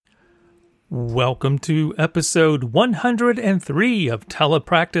Welcome to episode 103 of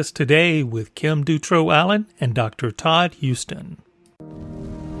Telepractice Today with Kim Dutro-Allen and Dr. Todd Houston.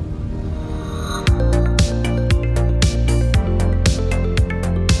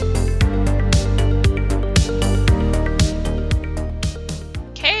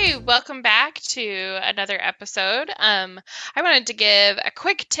 Welcome back to another episode. I wanted to give a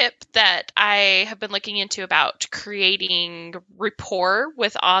quick tip that I have been looking into about creating rapport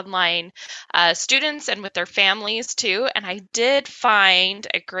with online students and with their families too. And I did find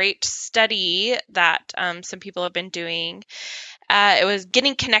a great study that some people have been doing. It was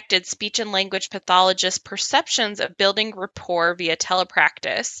Getting Connected, Speech and Language Pathologists' Perceptions of Building Rapport via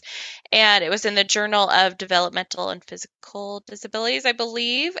Telepractice. And it was in the Journal of Developmental and Physical Disabilities, I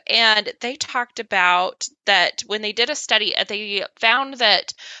believe. And they talked about that when they did a study, they found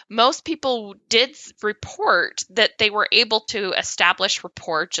that most people did report that they were able to establish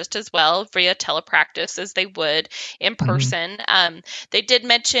rapport just as well via telepractice as they would in person. They did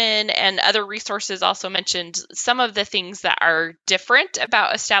mention, and other resources also mentioned, some of the things that are different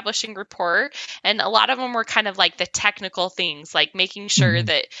about establishing rapport. And a lot of them were kind of like the technical things, like making sure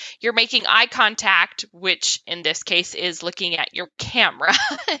that you're making eye contact, which in this case is looking at your camera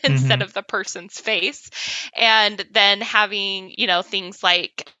instead of the person's face. And then having, things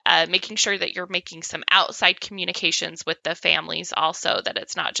like making sure that you're making some outside communications with the families also, that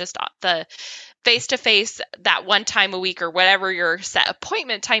it's not just the face-to-face that one time a week or whatever your set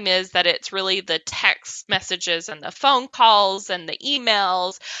appointment time is, that it's really the text messages and the phone calls and the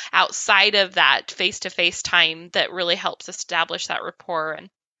emails outside of that face-to-face time that really helps establish that rapport.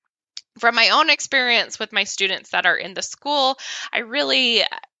 And from my own experience with my students that are in the school, I really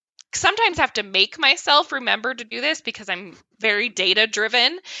sometimes have to make myself remember to do this because I'm very data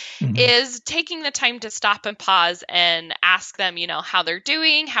driven, is taking the time to stop and pause and ask them, how they're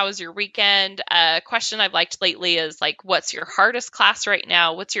doing. How was your weekend? A question I've liked lately is like, what's your hardest class right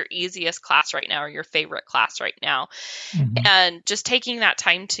now? What's your easiest class right now, or your favorite class right now? And just taking that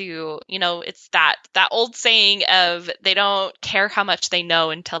time to, it's that old saying of they don't care how much they know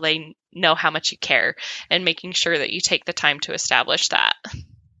until they know how much you care, and making sure that you take the time to establish that.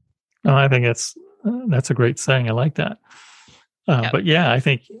 Oh, I think that's a great saying. I like that. But yeah, I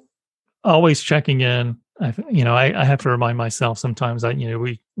think always checking in. I have to remind myself sometimes that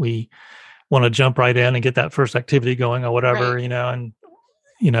we want to jump right in and get that first activity going or whatever, right. And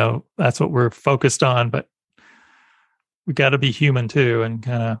that's what we're focused on. But we got to be human too, and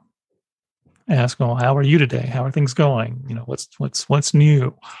kind of ask, "Well, how are you today? How are things going? What's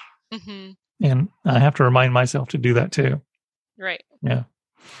new?" And I have to remind myself to do that too. Right. Yeah.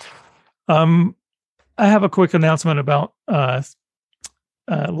 I have a quick announcement about a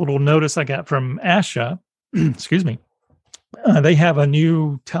little notice I got from ASHA. Excuse me. They have a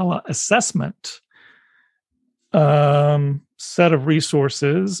new tele-assessment set of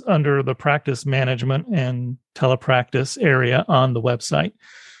resources under the practice management and telepractice area on the website.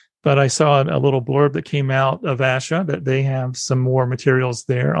 But I saw a little blurb that came out of ASHA that they have some more materials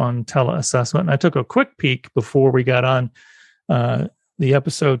there on tele-assessment. And I took a quick peek before we got on the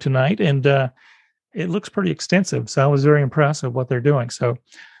episode tonight, and it looks pretty extensive. So I was very impressed with what they're doing. So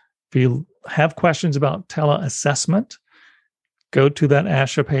if you have questions about tele-assessment, go to that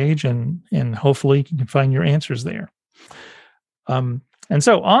ASHA page, and hopefully you can find your answers there. And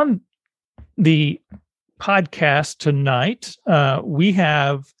so on the podcast tonight, we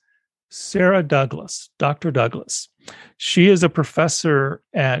have Sarah Douglas, Dr. Douglas. She is a professor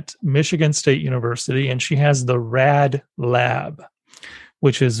at Michigan State University, and she has the RAD Lab,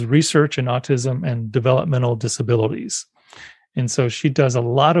 which is Research in Autism and Developmental Disabilities. And so she does a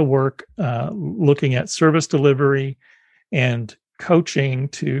lot of work looking at service delivery and coaching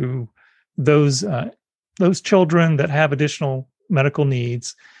to those children that have additional medical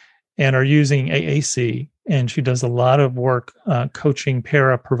needs and are using AAC. And she does a lot of work coaching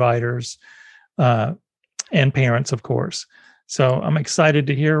para providers and parents, of course. So I'm excited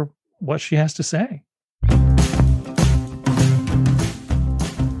to hear what she has to say.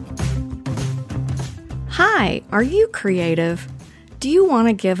 Hi, are you creative? Do you want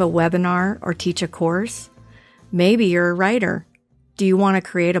to give a webinar or teach a course? Maybe you're a writer. Do you want to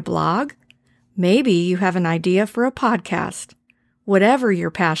create a blog? Maybe you have an idea for a podcast. Whatever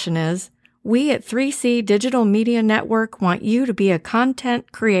your passion is, we at 3C Digital Media Network want you to be a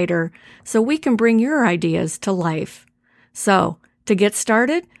content creator so we can bring your ideas to life. So, to get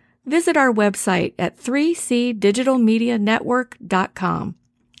started, visit our website at 3cdigitalmedianetwork.com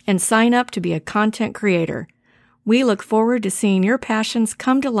and sign up to be a content creator. We look forward to seeing your passions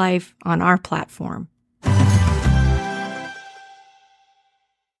come to life on our platform.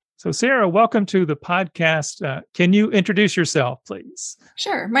 So, Sarah, welcome to the podcast. Can you introduce yourself, please?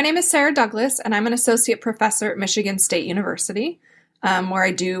 Sure. My name is Sarah Douglas, and I'm an associate professor at Michigan State University, where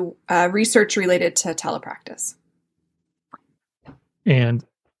I do research related to telepractice. And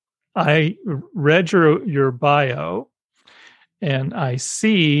I read your bio, and I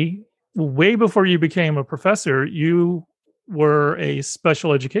see way before you became a professor, you were a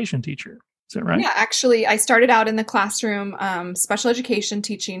special education teacher. Is that right? Yeah, actually, I started out in the classroom, special education,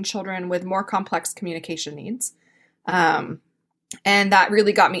 teaching children with more complex communication needs. And that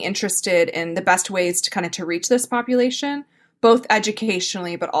really got me interested in the best ways to reach this population, both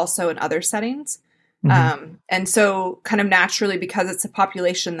educationally, but also in other settings. Mm-hmm. And so kind of naturally, because it's a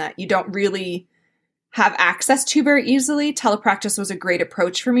population that you don't really have access to very easily, telepractice was a great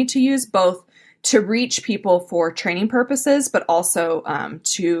approach for me to use, both to reach people for training purposes, but also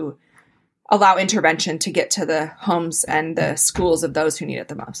to allow intervention to get to the homes and the schools of those who need it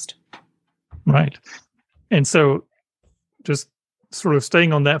the most. Right. And so just sort of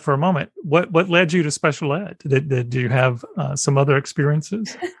staying on that for a moment, what led you to special ed? Did you have some other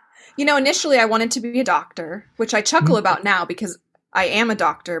experiences? Initially I wanted to be a doctor, which I chuckle about now because I am a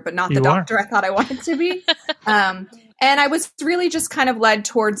doctor, but not the doctor I thought I wanted to be. And I was really just kind of led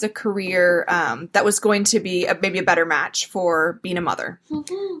towards a career that was going to be maybe a better match for being a mother.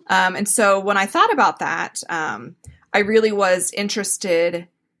 Mm-hmm. And so when I thought about that, I really was interested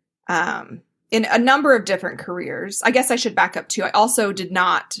in a number of different careers. I guess I should back up too. I also did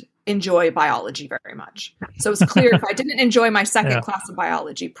not enjoy biology very much. So it was clear if I didn't enjoy my second class of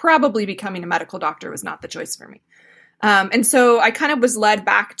biology, probably becoming a medical doctor was not the choice for me. And so I kind of was led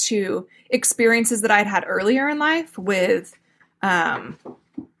back to experiences that I'd had earlier in life with,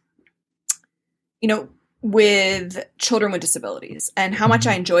 with children with disabilities and how much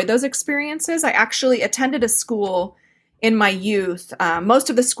I enjoyed those experiences. I actually attended a school in my youth, most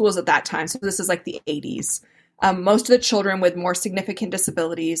of the schools at that time. So this is like the 80s. Most of the children with more significant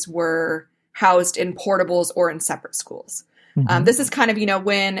disabilities were housed in portables or in separate schools. Mm-hmm. This is kind of,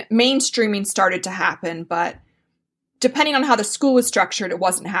 when mainstreaming started to happen, but depending on how the school was structured, it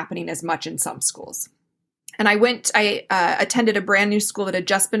wasn't happening as much in some schools. And I attended a brand new school that had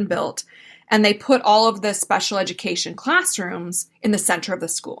just been built, and they put all of the special education classrooms in the center of the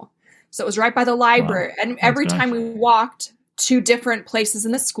school. So it was right by the library. Wow. And every time we walked to different places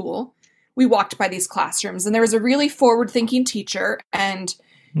in the school, we walked by these classrooms. And there was a really forward-thinking teacher, and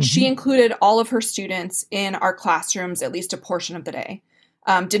she included all of her students in our classrooms at least a portion of the day.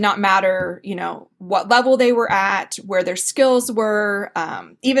 Did not matter, what level they were at, where their skills were,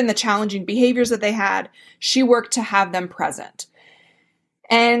 even the challenging behaviors that they had. She worked to have them present.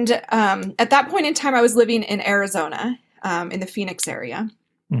 And at that point in time, I was living in Arizona, in the Phoenix area.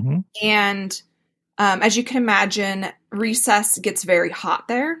 Mm-hmm. And as you can imagine, recess gets very hot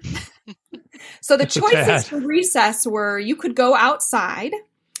there. So the choices for recess were you could go outside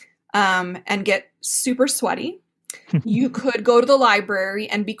and get super sweaty. You could go to the library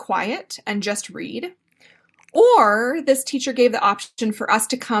and be quiet and just read. Or this teacher gave the option for us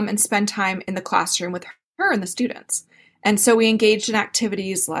to come and spend time in the classroom with her and the students. And so we engaged in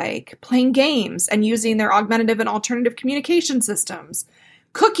activities like playing games and using their augmentative and alternative communication systems,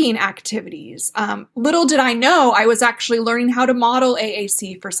 cooking activities. Little did I know I was actually learning how to model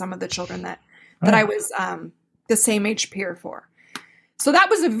AAC for some of the children that I was the same age peer for. So that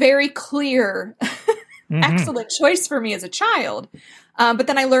was a very clear excellent choice for me as a child. But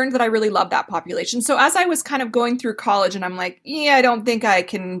then I learned that I really loved that population. So as I was kind of going through college and I'm like, I don't think I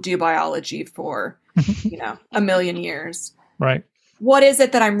can do biology for, a million years. Right. What is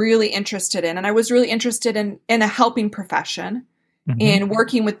it that I'm really interested in? And I was really interested in a helping profession, in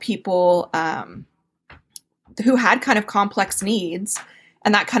working with people who had kind of complex needs.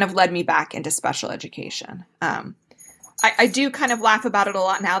 And that kind of led me back into special education. I do kind of laugh about it a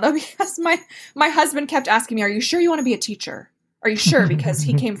lot now, though, because my husband kept asking me, are you sure you want to be a teacher? Are you sure? Because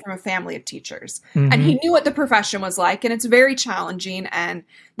he came from a family of teachers and he knew what the profession was like. And it's very challenging. And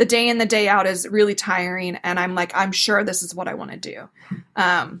the day in, the day out is really tiring. And I'm like, I'm sure this is what I want to do.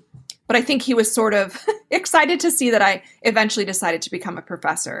 But I think he was sort of excited to see that I eventually decided to become a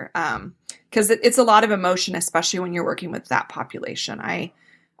professor. Because it's a lot of emotion, especially when you're working with that population. I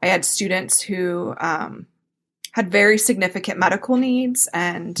had students who had very significant medical needs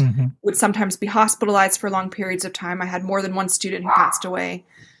and would sometimes be hospitalized for long periods of time. I had more than one student who passed away.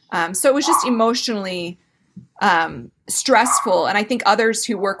 So it was just emotionally stressful. And I think others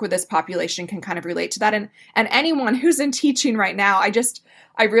who work with this population can kind of relate to that. And anyone who's in teaching right now,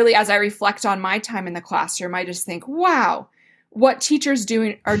 I really, as I reflect on my time in the classroom, I just think, wow, what teachers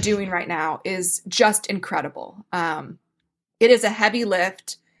are doing right now is just incredible. It is a heavy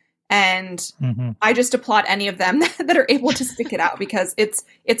lift. And Mhm. I just applaud any of them that are able to stick it out, because it's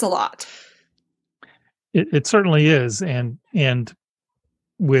a lot. It certainly is, and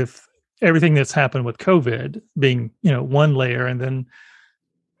with everything that's happened with COVID being, one layer, and then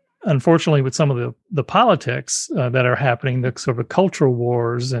unfortunately with some of the politics that are happening, the sort of cultural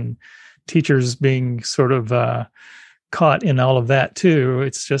wars and teachers being sort of caught in all of that too.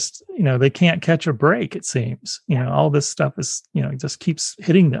 It's just, they can't catch a break, it seems. All this stuff is, just keeps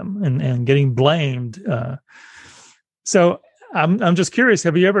hitting them and getting blamed. So I'm just curious,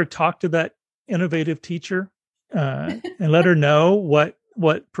 have you ever talked to that innovative teacher and let her know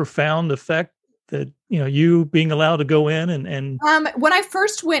what profound effect that, you being allowed to go in and when I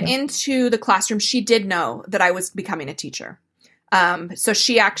first went into the classroom, she did know that I was becoming a teacher. So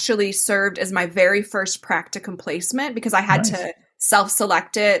she actually served as my very first practicum placement, because I had to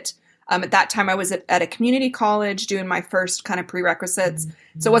self-select it. At that time, I was at a community college doing my first kind of prerequisites.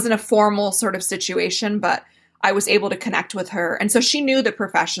 So it wasn't a formal sort of situation, but I was able to connect with her. And so she knew the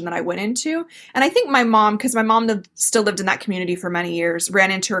profession that I went into. And I think my mom, because my mom still lived in that community for many years,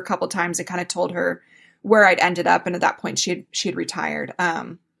 ran into her a couple times and kind of told her where I'd ended up. And at that point, she had retired.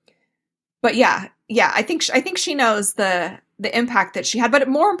 But yeah, I think she knows the impact that she had. But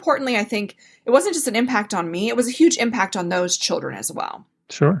more importantly, I think it wasn't just an impact on me. It was a huge impact on those children as well.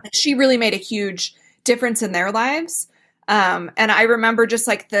 Sure. She really made a huge difference in their lives. And I remember just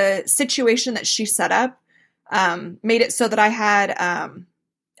like the situation that she set up made it so that I had, I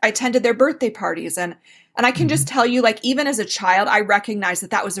attended their birthday parties. And I can just tell you, like, even as a child, I recognized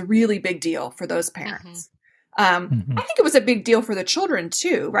that was a really big deal for those parents. I think it was a big deal for the children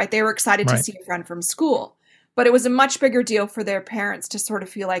too, right? They were excited to see a friend from school. But it was a much bigger deal for their parents to sort of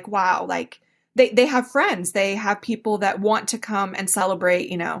feel like, wow, like they have friends. They have people that want to come and celebrate,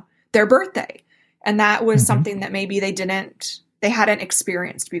 their birthday. And that was something that maybe they hadn't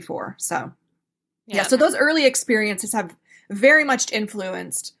experienced before. So, yeah. So those early experiences have very much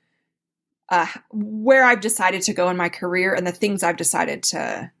influenced where I've decided to go in my career and the things I've decided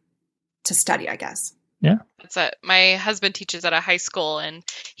to study, I guess. Yeah. My husband teaches at a high school, and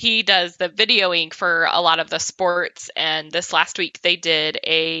he does the videoing for a lot of the sports. And this last week they did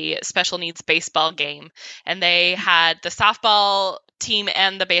a special needs baseball game, and they had the softball team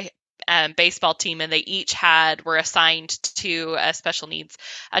and the baseball team, and they each were assigned to a special needs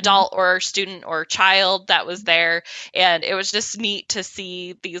adult or student or child that was there. And it was just neat to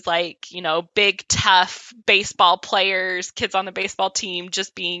see these big, tough baseball players, kids on the baseball team,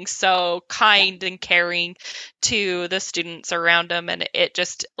 just being so kind and caring to the students around them. And it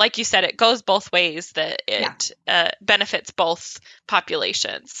just, like you said, it goes both ways, that it benefits both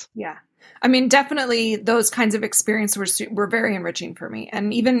populations. Yeah. I mean, definitely those kinds of experiences were very enriching for me.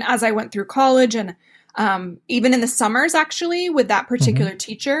 And even as I went through college and even in the summers, actually, with that particular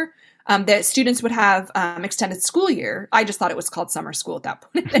teacher, the students would have extended school year. I just thought it was called summer school at that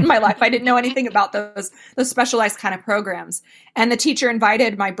point in my life. I didn't know anything about those specialized kind of programs. And the teacher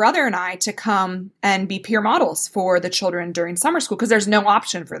invited my brother and I to come and be peer models for the children during summer school, because there's no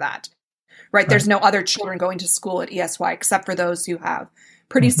option for that, right? There's no other children going to school at ESY except for those who have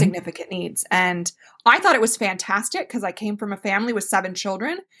pretty significant needs. And I thought it was fantastic, because I came from a family with 7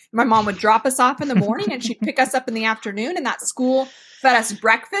 children. My mom would drop us off in the morning and she'd pick us up in the afternoon, and that school fed us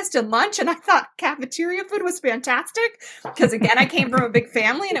breakfast and lunch. And I thought cafeteria food was fantastic, because again, I came from a big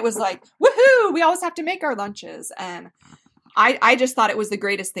family, and it was like, woohoo, we always have to make our lunches. And I just thought it was the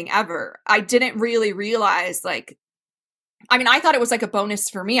greatest thing ever. I didn't really realize I thought it was like a bonus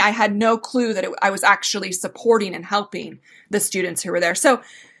for me. I had no clue that I was actually supporting and helping the students who were there. So,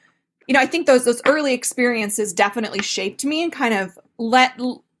 I think those early experiences definitely shaped me and kind of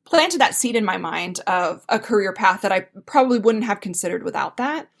planted that seed in my mind of a career path that I probably wouldn't have considered without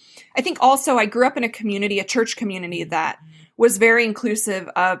that. I think also I grew up in a church community that was very inclusive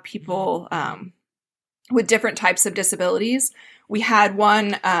of people with different types of disabilities. We had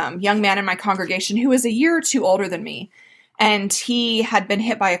one young man in my congregation who was a year or two older than me. And he had been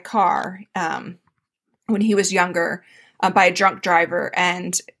hit by a car when he was younger by a drunk driver,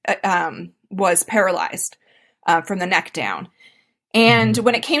 and was paralyzed from the neck down. And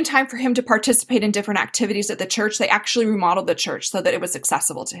when it came time for him to participate in different activities at the church, they actually remodeled the church so that it was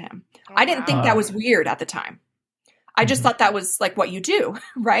accessible to him. I didn't think that was weird at the time. I just thought that was like what you do,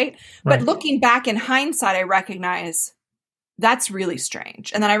 right? But looking back in hindsight, I recognize that's really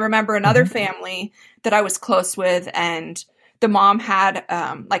strange. And then I remember another family that I was close with, and the mom had,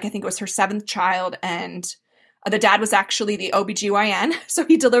 I think it was her 7th child, and the dad was actually the OBGYN. So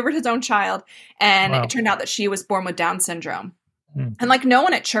he delivered his own child, and it turned out that she was born with Down syndrome. And no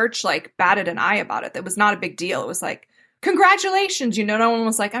one at church batted an eye about it. That was not a big deal. It was like, congratulations. No one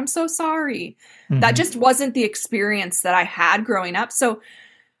was like, I'm so sorry. That just wasn't the experience that I had growing up. So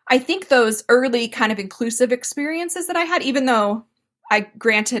I think those early kind of inclusive experiences that I had, even though I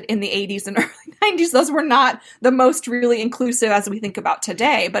granted in the 80s and early 90s, those were not the most really inclusive as we think about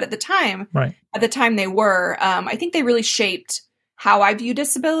today. But at the time, they were. I think they really shaped how I view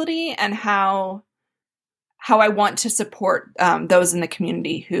disability and how I want to support those in the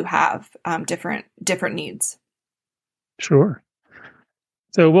community who have different needs. Sure.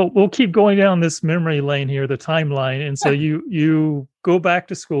 So we'll keep going down this memory lane here, the timeline. And so you go back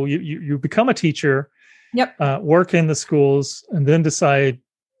to school, you become a teacher. Yep. Work in the schools, and then decide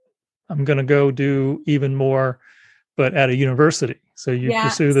I'm going to go do even more, but at a university. So you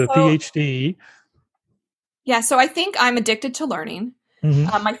pursue the PhD. Yeah. So I think I'm addicted to learning.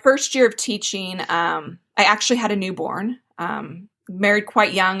 My first year of teaching, I actually had a newborn, married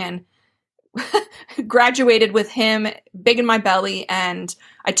quite young, and graduated with him big in my belly. And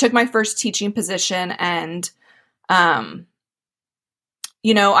I took my first teaching position, and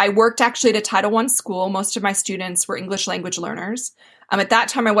I worked actually at a Title I school. Most of my students were English language learners. At that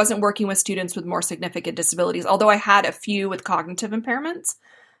time, I wasn't working with students with more significant disabilities, although I had a few with cognitive impairments.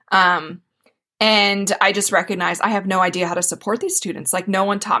 And I just recognized I have no idea how to support these students. Like, no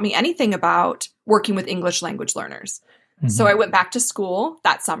one taught me anything about working with English language learners. So I went back to school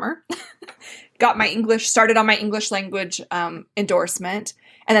that summer, started on my English language endorsement.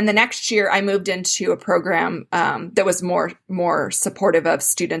 And then the next year I moved into a program that was more supportive of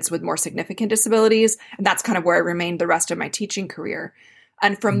students with more significant disabilities. And that's kind of where I remained the rest of my teaching career.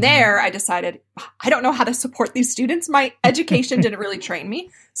 And from there, I decided, I don't know how to support these students. My education didn't really train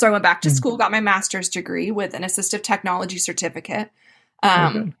me. So I went back to school, got my master's degree with an assistive technology certificate.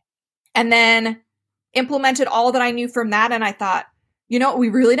 And then implemented all that I knew from that. And I thought, what we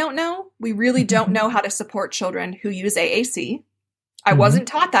really don't know? We really don't know how to support children who use AAC. I wasn't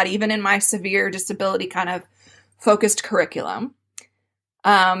taught that even in my severe disability kind of focused curriculum.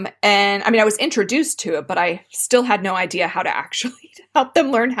 And I mean, I was introduced to it, but I still had no idea how to actually help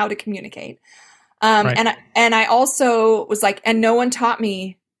them learn how to communicate. And I also was like, and no one taught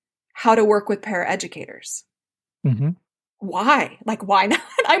me how to work with paraeducators. Why? Like, why not?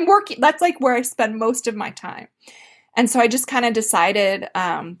 I'm working. That's like where I spend most of my time. And so I just kind of decided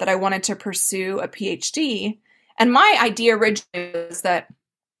that I wanted to pursue a PhD. And my idea originally was that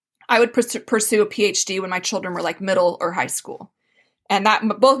I would pursue a PhD when my children were like middle or high school. And that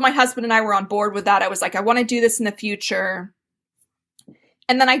both my husband and I were on board with that. I was like, I want to do this in the future.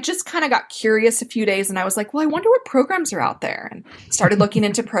 And then I just kind of got curious a few days, and I was like, well, I wonder what programs are out there, and started looking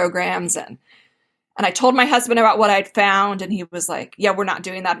into programs. And I told my husband about what I'd found, and he was like, yeah, we're not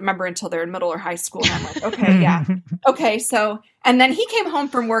doing that. Remember, until they're in middle or high school. And I'm like, okay, yeah. Okay. So, and then he came home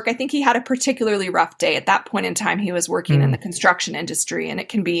from work. I think he had a particularly rough day. At that point in time, he was working in the construction industry, and it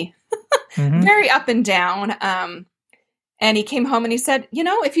can be very up and down. And he came home and he said,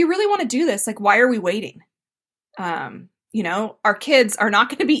 if you really want to do this, like, why are we waiting? Our kids are not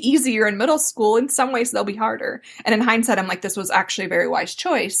going to be easier in middle school. In some ways, they'll be harder. And in hindsight, I'm like, this was actually a very wise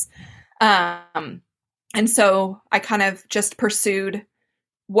choice. And so I kind of just pursued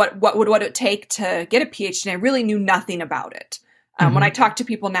what would it take to get a PhD. And I really knew nothing about it. When I talk to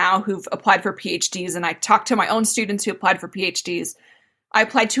people now who've applied for PhDs, and I talk to my own students who applied for PhDs, I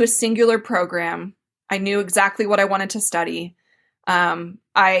applied to a singular program. I knew exactly what I wanted to study.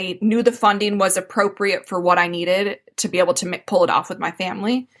 I knew the funding was appropriate for what I needed to be able to pull it off with my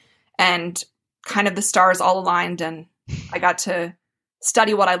family. And kind of the stars all aligned, and I got to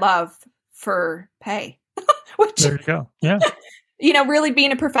study what I love for pay. Which, there you go. Yeah. Really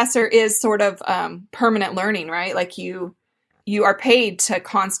being a professor is sort of permanent learning, right? Like you are paid to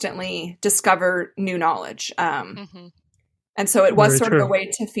constantly discover new knowledge. And so it was sort of a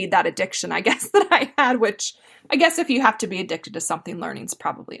way to feed that addiction, I guess, that I had, which I guess if you have to be addicted to something, learning's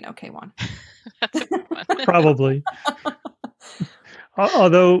probably an okay one. That's a good one. Probably.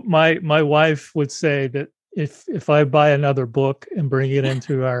 Although my wife would say that if I buy another book and bring it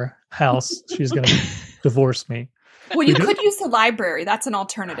into our house, she's going to divorce me. Well, you could use the library. That's an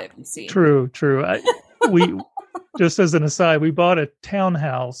alternative, you see. True. We just as an aside, we bought a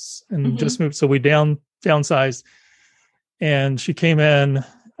townhouse and just moved, so we downsized. And she came in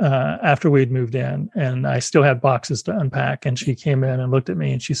after we'd moved in, and I still had boxes to unpack. And she came in and looked at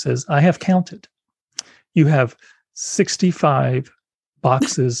me and she says, I have counted. You have 65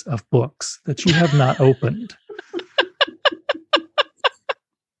 boxes of books that you have not opened.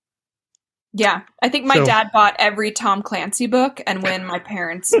 Yeah. I think my dad bought every Tom Clancy book. And when my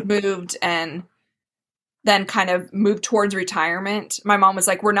parents moved and then kind of moved towards retirement, my mom was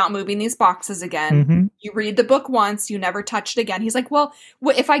like, we're not moving these boxes again. You read the book once, you never touch it again. He's like, well,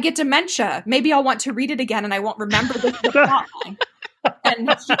 if I get dementia, maybe I'll want to read it again and I won't remember the plot line. And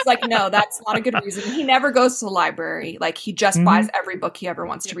she's like, no, that's not a good reason. He never goes to the library. Like, he just buys every book he ever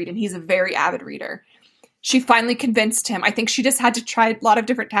wants to read. And he's a very avid reader. She finally convinced him. I think she just had to try a lot of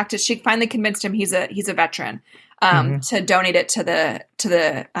different tactics. She finally convinced him he's a veteran, to donate it to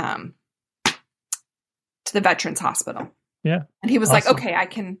the Veterans Hospital. Yeah. And he was like, okay, I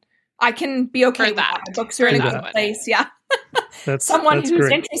can be okay with that. My books are in a good place. Yeah. Someone who's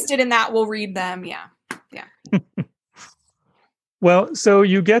great. Interested in that will read them. Yeah. Yeah. Well, so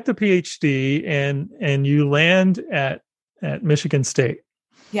you get the PhD and you land at Michigan State.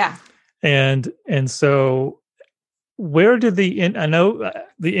 Yeah. And so where did I know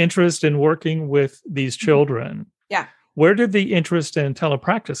the interest in working with these children. Yeah. Where did the interest in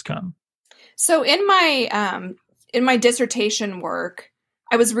telepractice come? So in my dissertation work,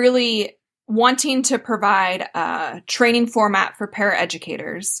 I was really wanting to provide a training format for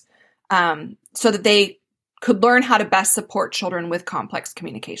paraeducators, so that they could learn how to best support children with complex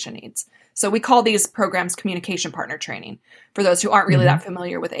communication needs. So we call these programs communication partner training, for those who aren't really that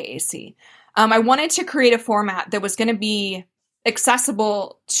familiar with AAC. I wanted to create a format that was going to be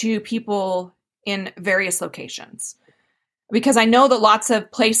accessible to people in various locations, because I know that lots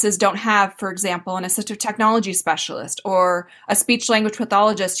of places don't have, for example, an assistive technology specialist or a speech language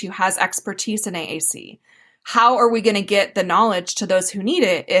pathologist who has expertise in AAC. How are we going to get the knowledge to those who need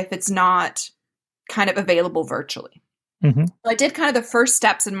it if it's not kind of available virtually? So I did kind of the first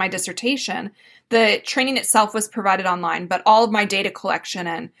steps in my dissertation. The training itself was provided online, but all of my data collection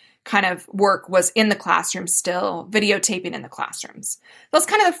and kind of work was in the classroom still, videotaping in the classrooms. That's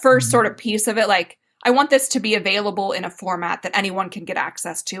kind of the first sort of piece of it. Like, I want this to be available in a format that anyone can get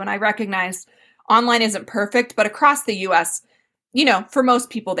access to. And I recognize online isn't perfect, but across the US, for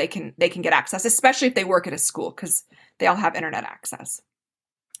most people, they can get access, especially if they work at a school, because they all have internet access.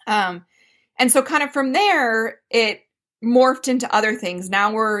 And so kind of from there, it morphed into other things.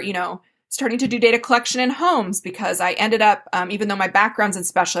 Now we're, starting to do data collection in homes, because I ended up, even though my background's in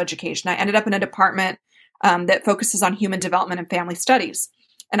special education, I ended up in a department that focuses on human development and family studies.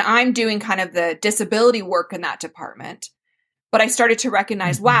 And I'm doing kind of the disability work in that department. But I started to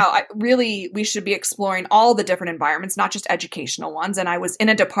recognize, wow, we should be exploring all the different environments, not just educational ones. And I was in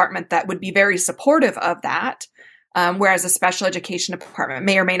a department that would be very supportive of that. Whereas a special education department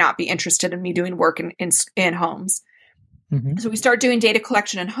may or may not be interested in me doing work in homes. So we started doing data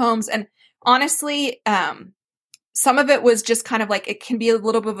collection in homes. And honestly, some of it was just kind of like, it can be a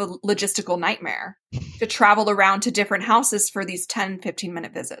little bit of a logistical nightmare to travel around to different houses for these 10,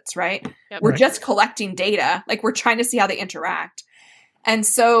 15-minute visits, right? Yep. We're just collecting data. Like, we're trying to see how they interact. And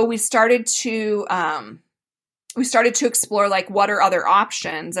so we started to explore, like, what are other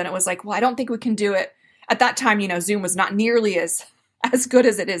options? And it was like, well, I don't think we can do it. At that time, Zoom was not nearly as good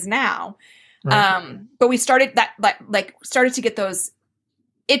as it is now. Right. But we started started to get those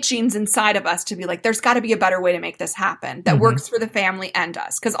itchings inside of us to be like, there's got to be a better way to make this happen that works for the family and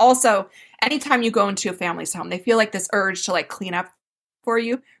us. Because also, anytime you go into a family's home, they feel like this urge to, like, clean up for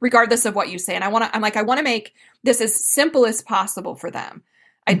you, regardless of what you say. And I want to make this as simple as possible for them.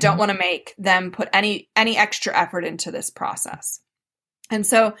 I don't want to make them put any extra effort into this process. And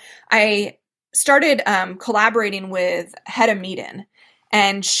so I started collaborating with Hedda Meaden,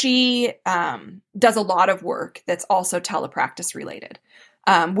 and she does a lot of work that's also telepractice related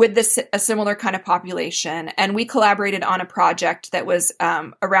with a similar kind of population. And we collaborated on a project that was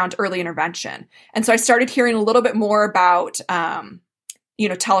around early intervention. And so I started hearing a little bit more about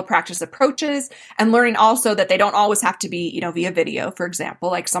telepractice approaches, and learning also that they don't always have to be, via video, for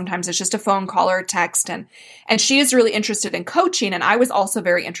example. Like, sometimes it's just a phone call or a text. And she is really interested in coaching. And I was also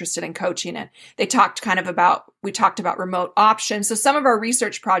very interested in coaching. And we talked about remote options. So some of our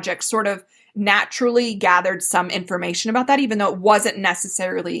research projects sort of naturally gathered some information about that, even though it wasn't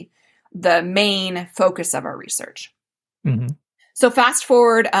necessarily the main focus of our research. So fast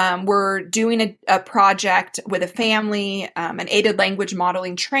forward, we're doing a project with a family, an aided language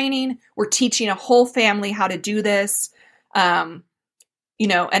modeling training. We're teaching a whole family how to do this, and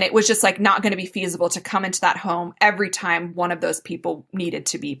it was just, like, not going to be feasible to come into that home every time one of those people needed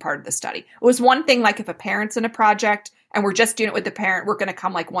to be part of the study. It was one thing, like, if a parent's in a project and we're just doing it with the parent, we're going to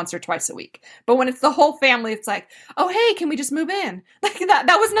come, like, once or twice a week. But when it's the whole family, it's like, oh, hey, can we just move in? Like,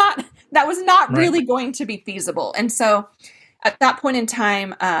 that was not really going to be feasible. And so at that point in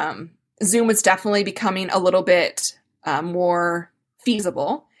time, Zoom was definitely becoming a little bit more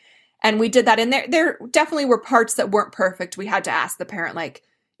feasible. And we did that. And there definitely were parts that weren't perfect. We had to ask the parent, like,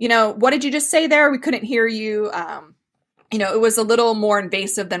 what did you just say there? We couldn't hear you. it was a little more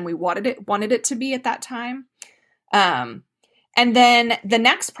invasive than we wanted it to be at that time. And then the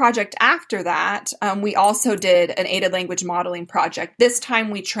next project after that, we also did an aided language modeling project. This time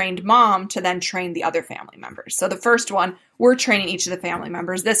we trained mom to then train the other family members. So the first one, we're training each of the family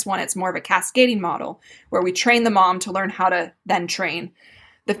members. This one, it's more of a cascading model where we train the mom to learn how to then train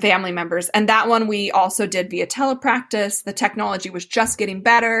the family members. And that one we also did via telepractice. The technology was just getting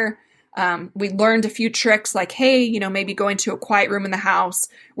better. We learned a few tricks like, hey, maybe going to a quiet room in the house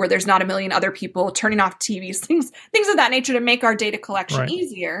where there's not a million other people, turning off TVs, things of that nature to make our data collection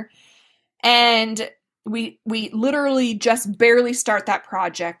easier. And we literally just barely start that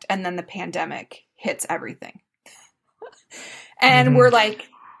project. And then the pandemic hits everything. And we're like,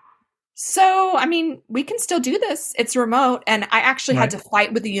 so, we can still do this. It's remote. And I actually had to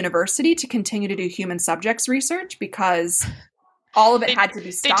fight with the university to continue to do human subjects research because all of it had to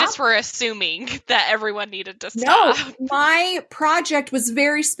be stopped. They just were assuming that everyone needed to stop. No, my project was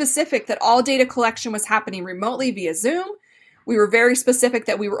very specific that all data collection was happening remotely via Zoom. We were very specific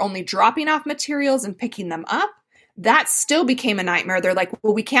that we were only dropping off materials and picking them up. That still became a nightmare. They're like,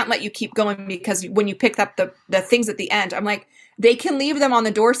 well, we can't let you keep going because when you picked up the things at the end, I'm like, they can leave them on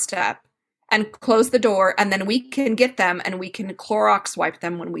the doorstep and close the door, and then we can get them and we can Clorox wipe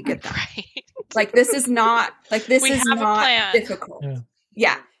them when we get them. Right. Like, this is not difficult.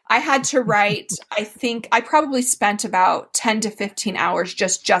 Yeah. I had to write, I think I probably spent about 10 to 15 hours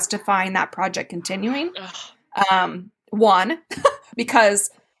just justifying that project continuing. One, because,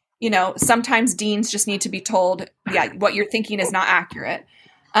 sometimes deans just need to be told, what you're thinking is not accurate.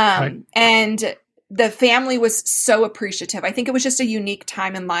 And the family was so appreciative. I think it was just a unique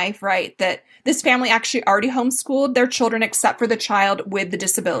time in life, right? That this family actually already homeschooled their children except for the child with the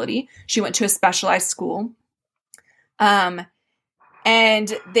disability. She went to a specialized school. And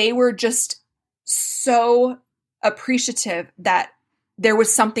they were just so appreciative that there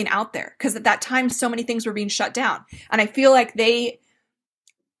was something out there. Because at that time, so many things were being shut down. And I feel like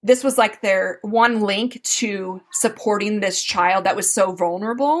this was like their one link to supporting this child that was so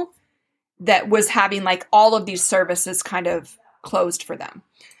vulnerable, that was having like all of these services kind of closed for them.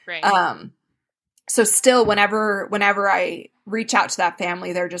 Right. So still, whenever I reach out to that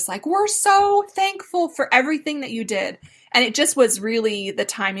family, they're just like, we're so thankful for everything that you did. And it just was really, the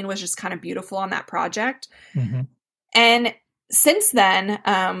timing was just kind of beautiful on that project. Mm-hmm. And since then,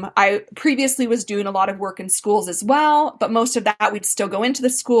 I previously was doing a lot of work in schools as well, but most of that we'd still go into the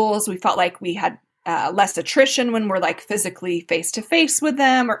schools. We felt like we had less attrition when we're like physically face to face with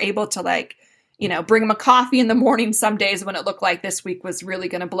them, or able to like, bring them a coffee in the morning some days when it looked like this week was really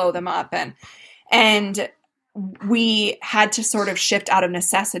going to blow them up. And we had to sort of shift out of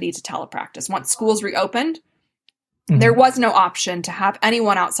necessity to telepractice. Once schools reopened, there was no option to have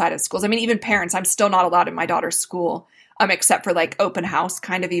anyone outside of schools. Even parents, I'm still not allowed in my daughter's school, except for like open house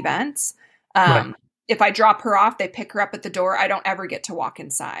kind of events. If I drop her off, they pick her up at the door. I don't ever get to walk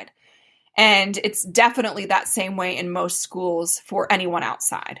inside. And it's definitely that same way in most schools for anyone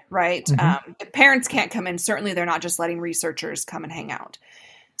outside, right? If parents can't come in, certainly they're not just letting researchers come and hang out.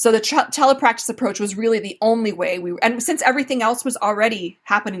 So the telepractice approach was really the only way and since everything else was already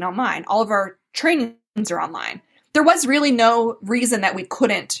happening online, all of our trainings are online, there was really no reason that we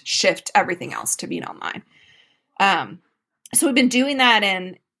couldn't shift everything else to being online. So we've been doing that,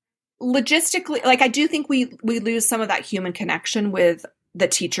 and logistically, like I do think we lose some of that human connection with the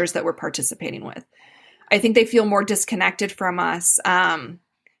teachers that we're participating with. I think they feel more disconnected from us.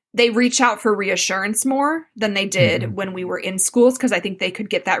 They reach out for reassurance more than they did when we were in schools, because I think they could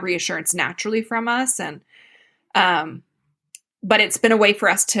get that reassurance naturally from us. And but it's been a way for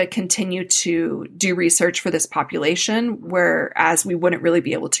us to continue to do research for this population, whereas we wouldn't really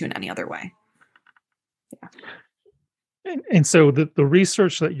be able to in any other way. Yeah. And so the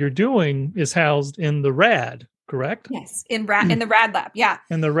research that you're doing is housed in the RAD, correct? Yes, in the RAD lab. Yeah.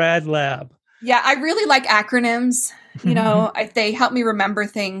 In the RAD lab. Yeah, I really like acronyms. They help me remember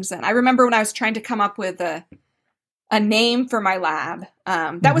things. And I remember when I was trying to come up with a name for my lab,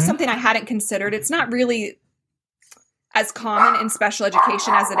 that was something I hadn't considered. It's not really as common in special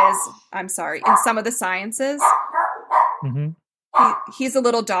education as it is, in some of the sciences. He's a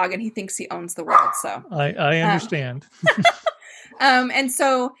little dog and he thinks he owns the world. So I understand. And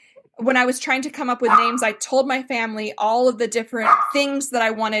so when I was trying to come up with names, I told my family all of the different things that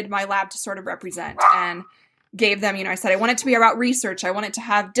I wanted my lab to sort of represent, and gave them, I said, I want it to be about research. I want it to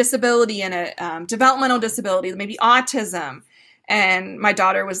have disability in it, developmental disability, maybe autism. And my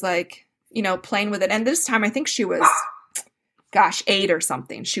daughter was like, playing with it. And this time I think she was, 8 or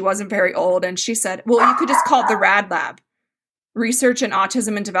something. She wasn't very old. And she said, well, you could just call it the RAD lab, research in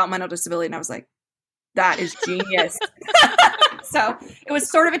autism and developmental disability. And I was like, that is genius. So it was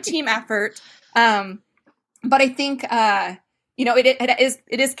sort of a team effort. But I think,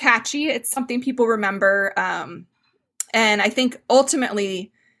 it is catchy. It's something people remember. And I think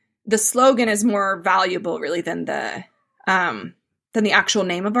ultimately the slogan is more valuable really than the actual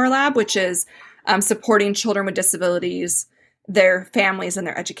name of our lab, which is supporting children with disabilities, their families, and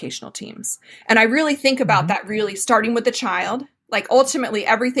their educational teams. And I really think about that really starting with the child. Like ultimately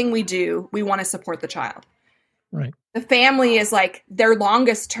everything we do, we want to support the child. Right. The family is like their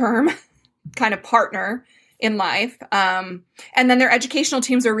longest term kind of partner in life. And then their educational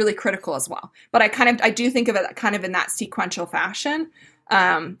teams are really critical as well. But I do think of it kind of in that sequential fashion.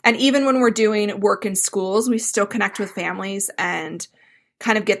 And even when we're doing work in schools, we still connect with families and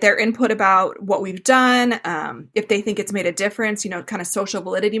kind of get their input about what we've done. If they think it's made a difference, kind of social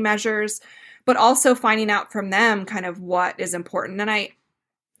validity measures, but also finding out from them kind of what is important. And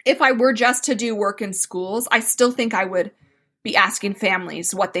if I were just to do work in schools, I still think I would be asking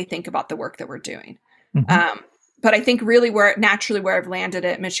families what they think about the work that we're doing. But I think really where I've landed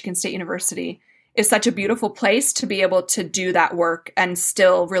at Michigan State University is such a beautiful place to be able to do that work and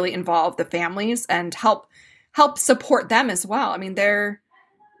still really involve the families and help support them as well. I mean, they're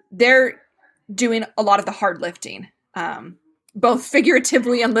doing a lot of the hard lifting, both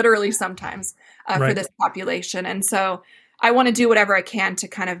figuratively and literally sometimes for this population. And so I want to do whatever I can to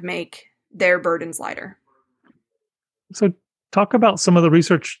kind of make their burdens lighter. So talk about some of the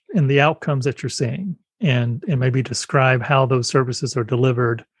research and the outcomes that you're seeing and maybe describe how those services are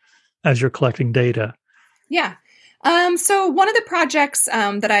delivered as you're collecting data. Yeah. So one of the projects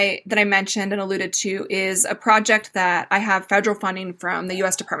that I mentioned and alluded to is a project that I have federal funding from the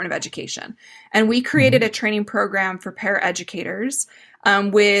U.S. Department of Education. And we created a training program for paraeducators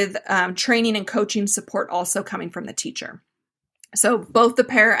with training and coaching support also coming from the teacher. So both the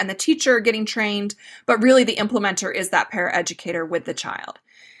para and the teacher are getting trained, but really the implementer is that paraeducator with the child.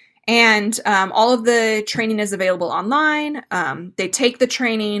 And all of the training is available online. They take the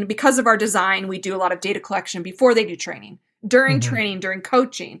training. Because of our design, we do a lot of data collection before they do training, during training, during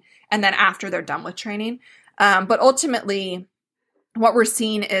coaching, and then after they're done with training. But ultimately, what we're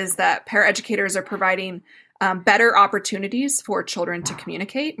seeing is that paraeducators are providing better opportunities for children to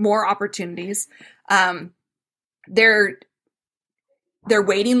communicate, more opportunities. They're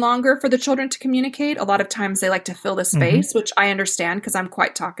waiting longer for the children to communicate. A lot of times they like to fill the space, which I understand because I'm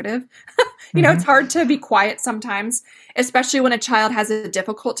quite talkative. It's hard to be quiet sometimes, especially when a child has a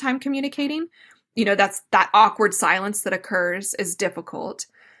difficult time communicating. That awkward silence that occurs is difficult.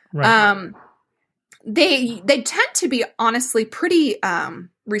 Right. They tend to be honestly pretty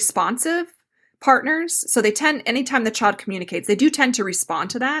responsive partners. So they tend, anytime the child communicates, they do tend to respond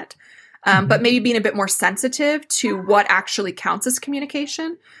to that. But maybe being a bit more sensitive to what actually counts as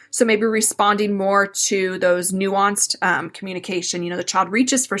communication. So maybe responding more to those nuanced communication. The child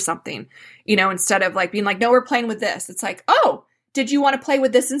reaches for something, instead of like being like, no, we're playing with this. It's like, oh, did you want to play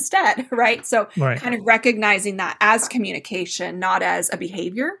with this instead? Right. So kind of recognizing that as communication, not as a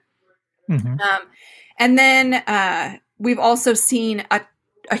behavior. And then we've also seen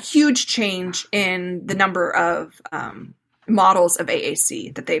a huge change in the number of models of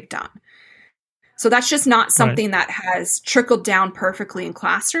AAC that they've done. So that's just not something that has trickled down perfectly in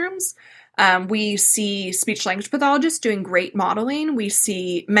classrooms. We see speech language pathologists doing great modeling. We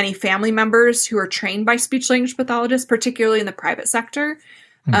see many family members who are trained by speech language pathologists, particularly in the private sector,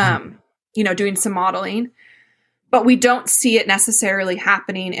 doing some modeling. But we don't see it necessarily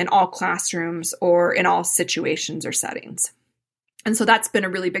happening in all classrooms or in all situations or settings. And so that's been a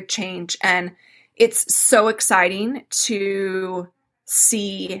really big change. And it's so exciting to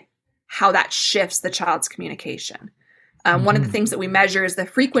see how that shifts the child's communication. One of the things that we measure is the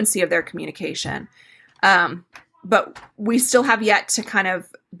frequency of their communication. But we still have yet to kind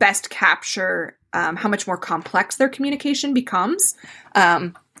of best capture how much more complex their communication becomes.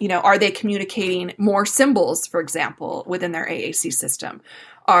 Are they communicating more symbols, for example, within their AAC system?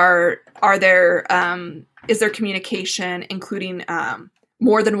 Is their communication including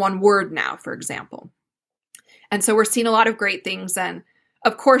more than one word now, for example? And so we're seeing a lot of great things. And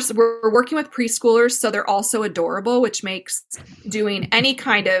of course, we're working with preschoolers, so they're also adorable, which makes doing any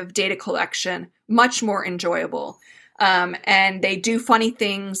kind of data collection much more enjoyable. And they do funny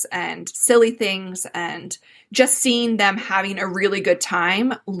things and silly things, and just seeing them having a really good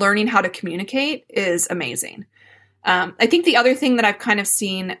time learning how to communicate is amazing. I think the other thing that I've kind of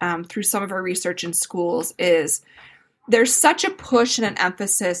seen through some of our research in schools is there's such a push and an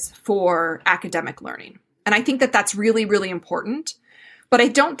emphasis for academic learning. And I think that that's really, really important. But I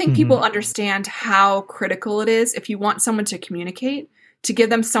don't think people understand how critical it is if you want someone to communicate to give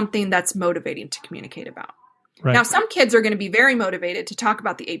them something that's motivating to communicate about. Right. Now, some kids are going to be very motivated to talk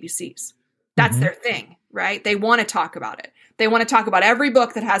about the ABCs. That's their thing, right? They want to talk about it. They want to talk about every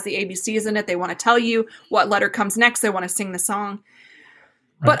book that has the ABCs in it. They want to tell you what letter comes next. They want to sing the song.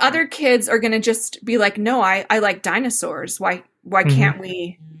 Right. But other kids are going to just be like, no, I like dinosaurs. Why can't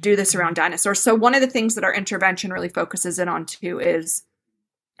we do this around dinosaurs? So one of the things that our intervention really focuses in on too is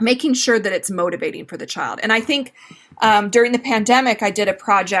making sure that it's motivating for the child. And I think during the pandemic, I did a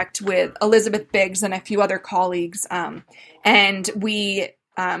project with Elizabeth Biggs and a few other colleagues. And we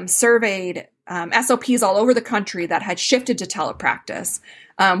surveyed SLPs all over the country that had shifted to telepractice,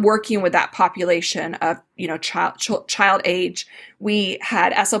 working with that population of, child age. We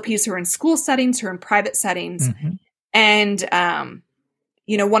had SLPs who are in school settings, who are in private settings. And,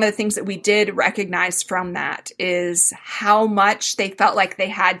 one of the things that we did recognize from that is how much they felt like they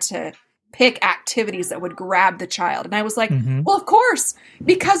had to pick activities that would grab the child. And I was like, well, of course,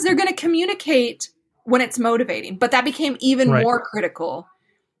 because they're going to communicate when it's motivating. But that became even more critical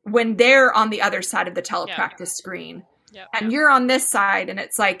when they're on the other side of the telepractice screen and you're on this side. And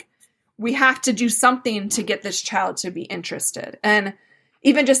it's like, we have to do something to get this child to be interested. And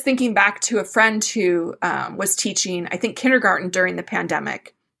even just thinking back to a friend who was teaching, I think, kindergarten during the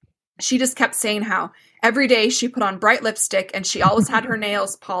pandemic, she just kept saying how every day she put on bright lipstick and she always had her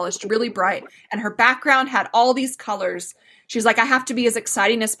nails polished really bright and her background had all these colors. She's like, I have to be as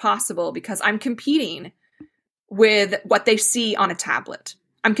exciting as possible because I'm competing with what they see on a tablet.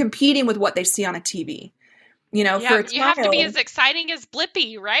 I'm competing with what they see on a TV. For a child, you have to be as exciting as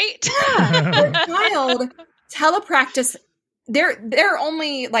Blippi, right? Yeah, for a child, telepractice, their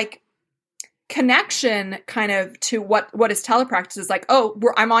only like connection kind of to what is telepractice is like,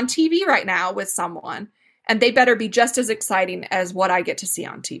 I'm on TV right now with someone and they better be just as exciting as what I get to see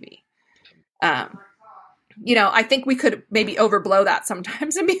on TV. I think we could maybe overblow that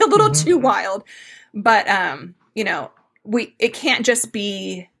sometimes and be a little too wild, but it can't just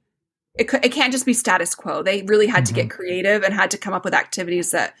be status quo. They really had to get creative and had to come up with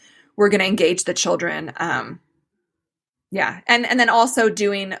activities that were going to engage the children. And then also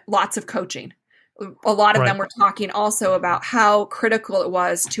doing lots of coaching. A lot of them were talking also about how critical it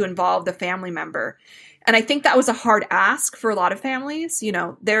was to involve the family member. And I think that was a hard ask for a lot of families.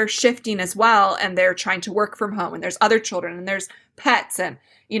 They're shifting as well and they're trying to work from home and there's other children and there's pets and,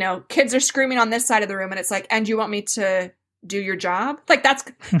 kids are screaming on this side of the room and it's like, and you want me to do your job? Like that's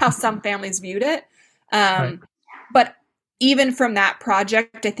how some families viewed it. But even from that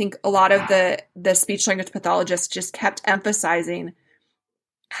project, I think a lot of the speech language pathologists just kept emphasizing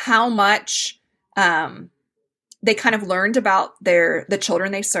how much they kind of learned about the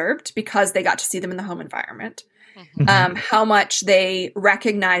children they served because they got to see them in the home environment. How much they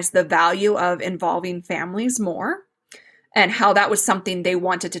recognized the value of involving families more and how that was something they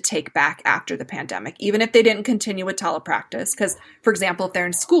wanted to take back after the pandemic, even if they didn't continue with telepractice. Because, for example, if they're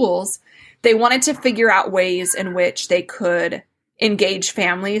in schools, they wanted to figure out ways in which they could engage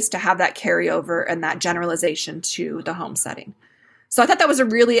families to have that carryover and that generalization to the home setting. So I thought that was a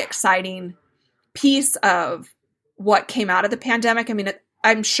really exciting piece of what came out of the pandemic. I mean,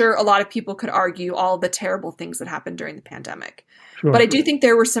 I'm sure a lot of people could argue all the terrible things that happened during the pandemic. Sure. But I do think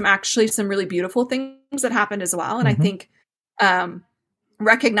there were some really beautiful things that happened as well. And I think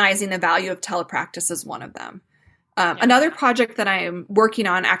recognizing the value of telepractice is one of them. Another project that I am working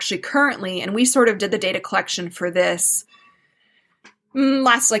on actually currently, and we sort of did the data collection for this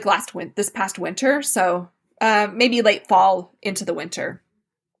this past winter. So maybe late fall into the winter.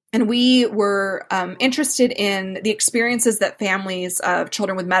 And we were interested in the experiences that families of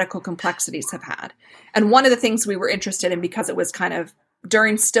children with medical complexities have had. And one of the things we were interested in, because it was kind of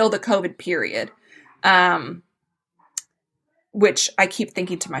during still the COVID period, which I keep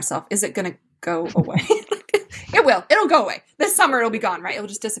thinking to myself, is it going to go away? It will. It'll go away. This summer it'll be gone, right? It'll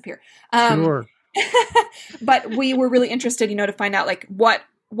just disappear. Sure. But we were really interested, to find out like what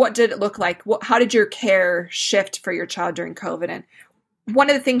did it look like? How did your care shift for your child during COVID? And one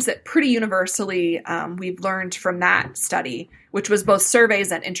of the things that pretty universally we've learned from that study, which was both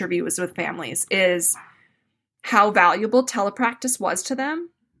surveys and interviews with families, is how valuable telepractice was to them,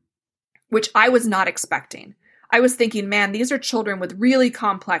 which I was not expecting. I was thinking, man, these are children with really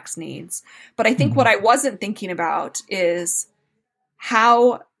complex needs. But I think what I wasn't thinking about is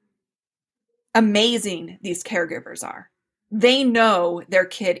how amazing these caregivers are. They know their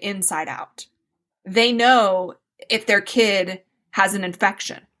kid inside out. They know if their kid has an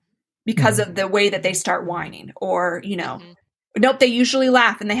infection because of the way that they start whining, or, nope, they usually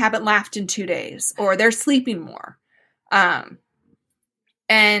laugh and they haven't laughed in 2 days, or they're sleeping more. And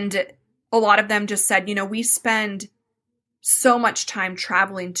a lot of them just said, we spend so much time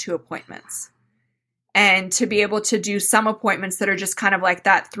traveling to appointments. And to be able to do some appointments that are just kind of like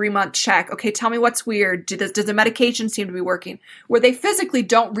that 3-month check. Okay, tell me what's weird. Does the medication seem to be working? Where they physically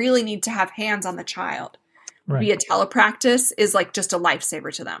don't really need to have hands on the child. Right. Via telepractice is like just a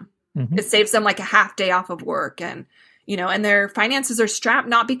lifesaver to them. Mm-hmm. It saves them like a half day off of work. And, and their finances are strapped,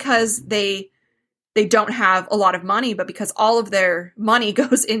 not because they don't have a lot of money, but because all of their money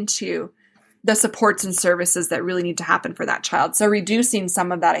goes into the supports and services that really need to happen for that child. So reducing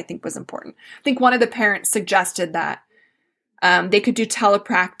some of that, I think, was important. I think one of the parents suggested that they could do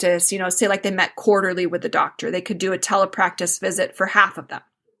telepractice, say like they met quarterly with the doctor. They could do a telepractice visit for half of them.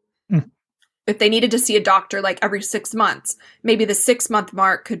 Mm. If they needed to see a doctor like every 6 months, maybe the 6-month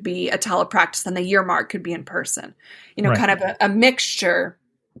mark could be a telepractice and the year mark could be in person. Right. Kind of a mixture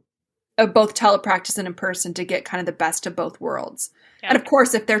of both telepractice and in person to get kind of the best of both worlds. Yeah. And of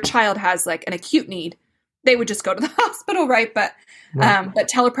course, if their child has like an acute need, they would just go to the hospital, right? But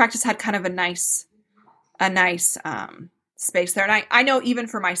telepractice had kind of a nice space there. And I know even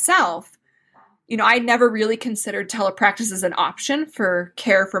for myself, I never really considered telepractice as an option for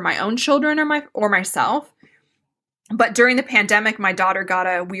care for my own children or myself. But during the pandemic, my daughter got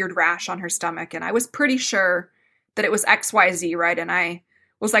a weird rash on her stomach, and I was pretty sure that it was XYZ, right? And I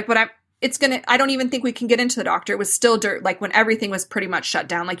was like, I don't even think we can get into the doctor. It was still like when everything was pretty much shut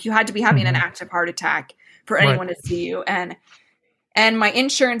down, like you had to be having an active heart attack for anyone to see you. And my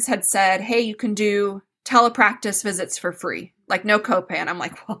insurance had said, hey, you can do telepractice visits for free, like no copay. And I'm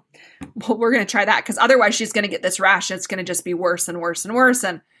like, well, we're going to try that. Cause otherwise she's going to get this rash. It's going to just be worse and worse and worse.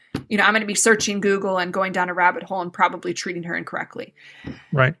 And, I'm going to be searching Google and going down a rabbit hole and probably treating her incorrectly.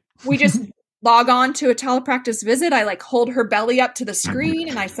 Right. We just log on to a telepractice visit. I like hold her belly up to the screen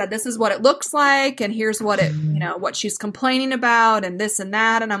and I said, this is what it looks like. And here's what what she's complaining about and this and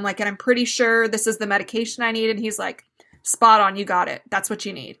that. And I'm like, and I'm pretty sure this is the medication I need. And he's like, spot on. You got it. That's what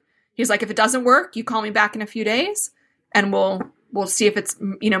you need. He's like, if it doesn't work, you call me back in a few days and we'll see if it's,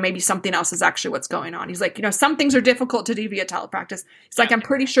 maybe something else is actually what's going on. He's like, some things are difficult to do via telepractice. He's like, I'm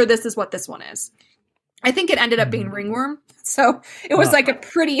pretty sure this is what this one is. I think it ended up being ringworm. So it was like a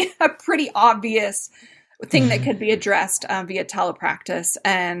pretty obvious thing that could be addressed via telepractice.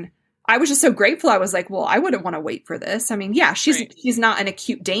 And I was just so grateful. I was like, well, I wouldn't want to wait for this. I mean, yeah, she's not in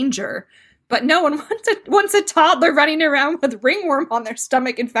acute danger, but no one wants a toddler running around with ringworm on their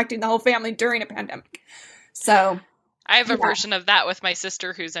stomach, infecting the whole family during a pandemic. So I have a version of that with my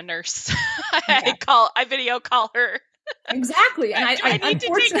sister who's a nurse. I video call her. Exactly. And I need to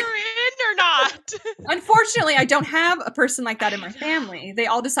take her in or not? Unfortunately, I don't have a person like that in my family. They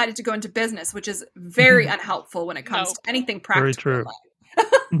all decided to go into business, which is very unhelpful when it comes to anything practical. Very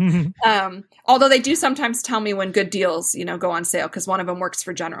true. Although they do sometimes tell me when good deals, go on sale, because one of them works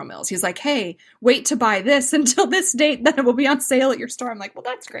for General Mills. He's like, hey, wait to buy this until this date, then it will be on sale at your store. I'm like, well,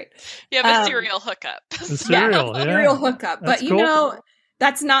 that's great. You have a cereal hookup. Cereal hookup. That's cool.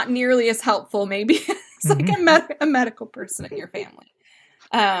 That's not nearly as helpful maybe as like a medical person in your family.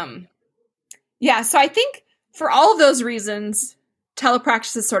 So I think for all of those reasons,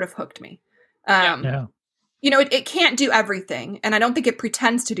 telepractice has sort of hooked me. It can't do everything, and I don't think it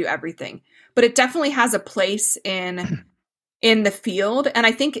pretends to do everything, but it definitely has a place in the field. And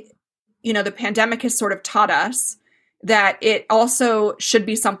I think, the pandemic has sort of taught us that it also should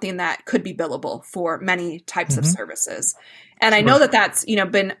be something that could be billable for many types of services. And I know that that's,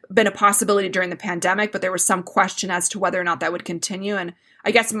 been a possibility during the pandemic, but there was some question as to whether or not that would continue. And I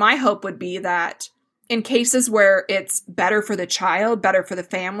guess my hope would be that in cases where it's better for the child, better for the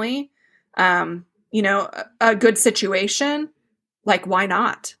family, a good situation, like, why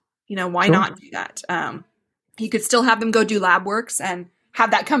not? Why not do that? You could still have them go do lab works and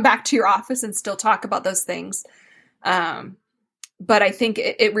have that come back to your office and still talk about those things. But I think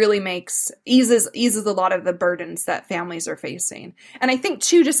it really eases a lot of the burdens that families are facing. And I think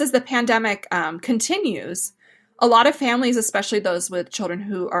too, just as the pandemic continues, a lot of families, especially those with children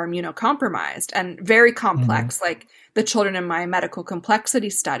who are immunocompromised and very complex, like the children in my medical complexity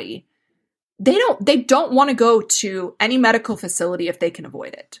study, they don't want to go to any medical facility if they can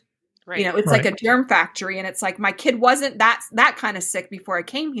avoid it. Right. It's like a germ factory, and it's like, my kid wasn't that kind of sick before I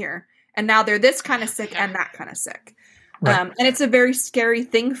came here, and now they're this kind of sick and that kind of sick. Right. And it's a very scary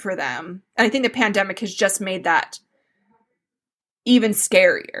thing for them. And I think the pandemic has just made that even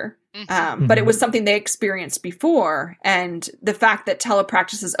scarier. But it was something they experienced before. And the fact that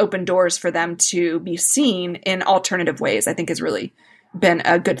telepractice has opened doors for them to be seen in alternative ways, I think has really been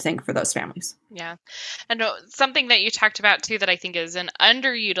a good thing for those families. Yeah. And something that you talked about too that I think is an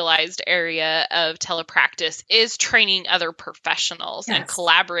underutilized area of telepractice is training other professionals and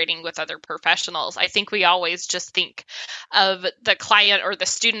collaborating with other professionals. I think we always just think of the client or the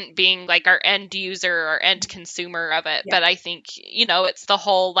student being like our end user or end consumer of it. But I think, it's the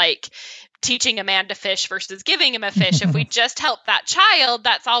whole like teaching a man to fish versus giving him a fish. If we just help that child,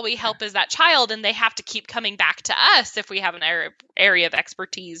 that's all we help is that child, and they have to keep coming back to us if we have an area of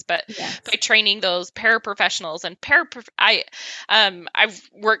expertise. But by training those paraprofessionals and I've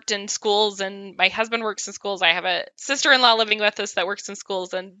worked in schools, and my husband works in schools. I have a sister-in-law living with us that works in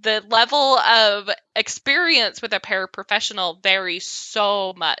schools, and the level of experience with a paraprofessional varies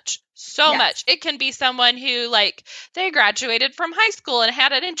so much. Much. It can be someone who they graduated from high school and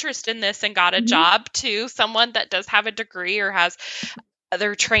had an interest in this and got a job, to someone that does have a degree or has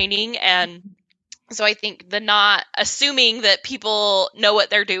other training. And so I think the not assuming that people know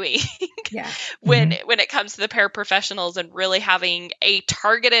what they're doing when it comes to the paraprofessionals, and really having a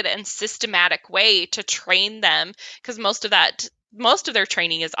targeted and systematic way to train them, because most of their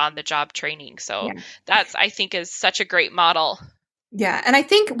training is on the job training. So that's, I think, is such a great model. Yeah. And I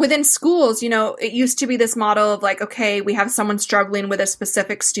think within schools, it used to be this model of okay, we have someone struggling with a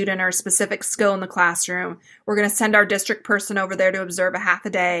specific student or a specific skill in the classroom. We're going to send our district person over there to observe a half a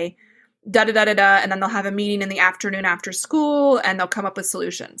day, and then they'll have a meeting in the afternoon after school, and they'll come up with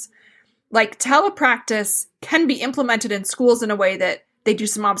solutions. Telepractice can be implemented in schools in a way that they do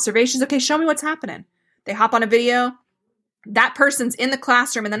some observations. Okay, show me what's happening. They hop on a video. That person's in the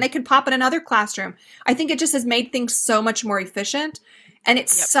classroom, and then they can pop in another classroom. I think it just has made things so much more efficient. And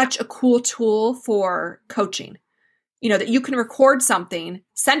it's such a cool tool for coaching, that you can record something,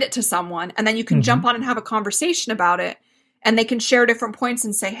 send it to someone, and then you can jump on and have a conversation about it. And they can share different points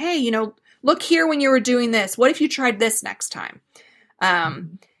and say, hey, look here when you were doing this. What if you tried this next time?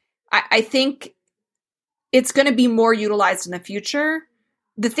 I think it's going to be more utilized in the future.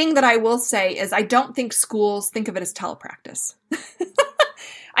 The thing that I will say is I don't think schools think of it as telepractice.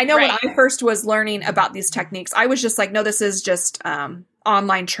 I know when I first was learning about these techniques, I was just like, no, this is just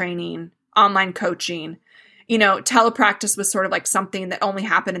online training, online coaching. Telepractice was sort of like something that only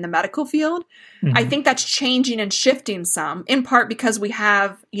happened in the medical field. I think that's changing and shifting some, in part because we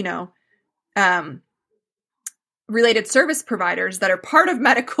have, related service providers that are part of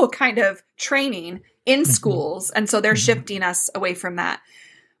medical kind of training in schools. And so they're shifting us away from that.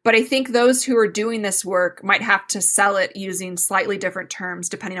 But I think those who are doing this work might have to sell it using slightly different terms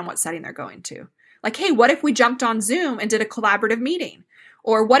depending on what setting they're going to. Like, hey, what if we jumped on Zoom and did a collaborative meeting?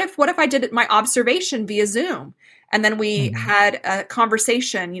 Or what if I did my observation via Zoom and then we had a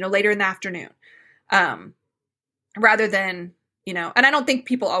conversation, later in the afternoon, rather than, and I don't think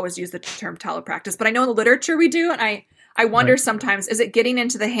people always use the term telepractice, but I know in the literature we do. And I wonder sometimes, is it getting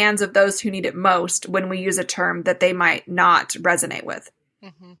into the hands of those who need it most when we use a term that they might not resonate with?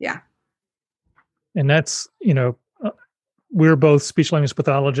 Yeah. And that's, we're both speech language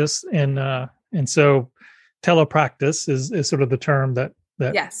pathologists, and so telepractice is sort of the term that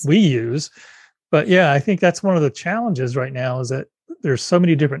we use. But I think that's one of the challenges right now, is that there's so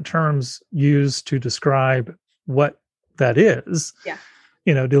many different terms used to describe what that is. Yeah.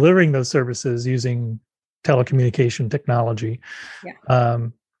 Delivering those services using telecommunication technology. Yeah.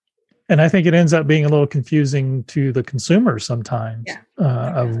 And I think it ends up being a little confusing to the consumer sometimes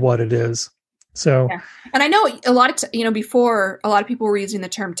of what it is. So, and I know a lot of, before a lot of people were using the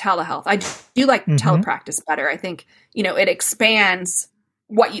term telehealth. I do like telepractice better. I think, it expands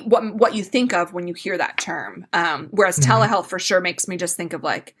what you think of when you hear that term. Whereas telehealth for sure makes me just think of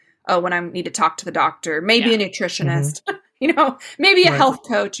when I need to talk to the doctor, maybe a nutritionist, maybe a health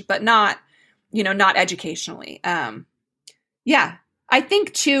coach, but not educationally. I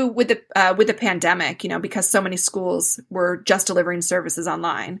think too with the pandemic, because so many schools were just delivering services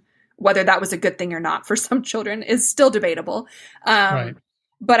online, whether that was a good thing or not for some children is still debatable. But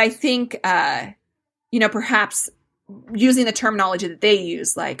I think, perhaps using the terminology that they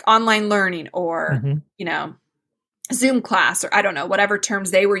use, like online learning or, Zoom class, or I don't know, whatever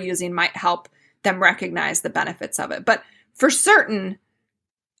terms they were using might help them recognize the benefits of it. But for certain,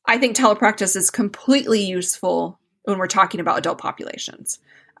 I think telepractice is completely useful when we're talking about adult populations.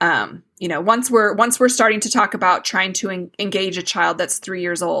 Once we're starting to talk about trying to engage a child that's 3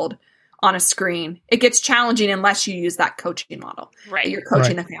 years old on a screen, it gets challenging unless you use that coaching model. Right. You're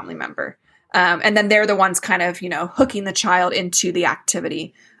coaching the family member. And then they're the ones kind of, hooking the child into the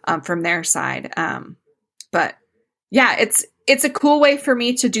activity from their side. But it's a cool way for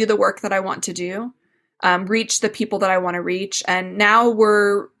me to do the work that I want to do. Reach the people that I want to reach. And now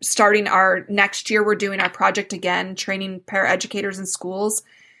we're starting next year, we're doing our project again, training paraeducators in schools.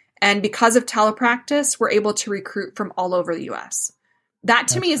 And because of telepractice, we're able to recruit from all over the US. That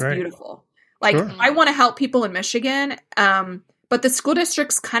to me is great. beautiful. Like, Sure. I want to help people in Michigan, but the school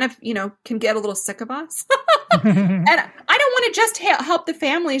districts kind of, can get a little sick of us. And I don't want to just help the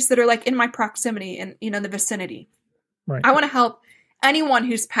families that are like in my proximity and, the vicinity. Right. I want to help anyone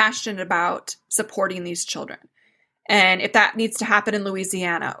who's passionate about supporting these children. And if that needs to happen in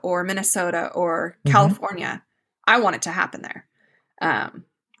Louisiana or Minnesota or California, I want it to happen there.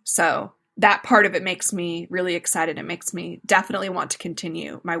 So that part of it makes me really excited. It makes me definitely want to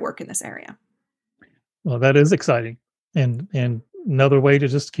continue my work in this area. Well, that is exciting. And another way to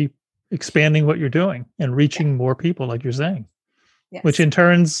just keep expanding what you're doing and reaching more people, like you're saying, Yes. which in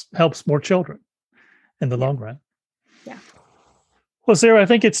turns helps more children in the long run. Yeah. Well, Sarah, I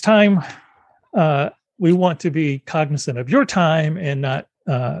think it's time. We want to be cognizant of your time and not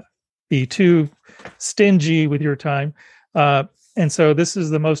be too stingy with your time. And so this is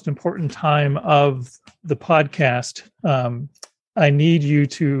the most important time of the podcast. I need you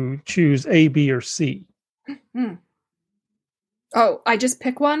to choose A, B, or C. Oh, I just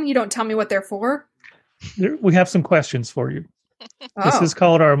pick one? You don't tell me what they're for? We have some questions for you. Oh. This is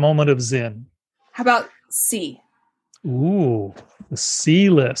called our moment of Zen. How about C? Ooh, the C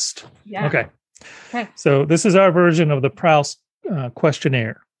list. Yeah. Okay. Okay. So this is our version of the Proust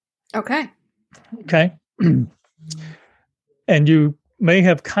questionnaire. Okay. Okay. And you may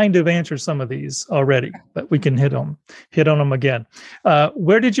have kind of answered some of these already, but we can hit on them again.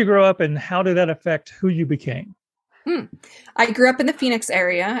 Where did you grow up and how did that affect who you became? I grew up in the Phoenix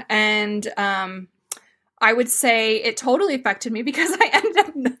area, and I would say it totally affected me because I ended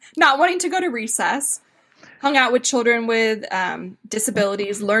up not wanting to go to recess, hung out with children with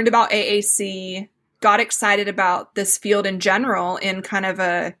disabilities, learned about AAC, got excited about this field in general in kind of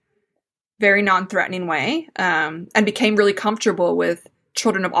a very non-threatening way, and became really comfortable with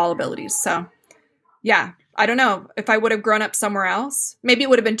children of all abilities. So, yeah, I don't know if I would have grown up somewhere else. Maybe it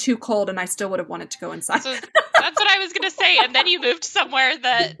would have been too cold and I still would have wanted to go inside. So that's what I was going to say. And then you moved somewhere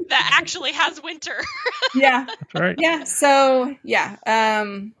that actually has winter. Yeah. That's right. Yeah. So, yeah.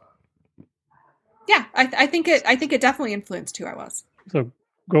 Yeah, I think it definitely influenced who I was. So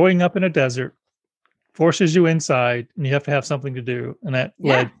growing up in a desert forces you inside and you have to have something to do. And that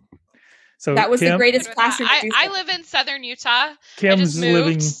led. So that was Kim, the greatest classroom. I live in southern Utah. I Kim's just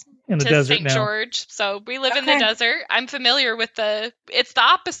living moved in the to desert St. now. George. So we live in the Okay. desert. I'm familiar with it's the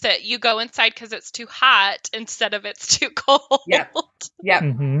opposite. You go inside because it's too hot instead of it's too cold. Yep. Yep.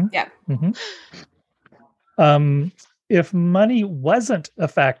 Mm-hmm. Yep. Mm-hmm. If money wasn't a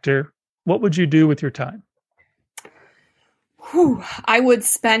factor, what would you do with your time? Whew, I would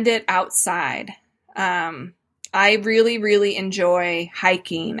spend it outside. I really, really enjoy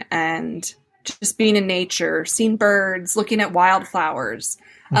hiking and just being in nature, seeing birds, looking at wildflowers.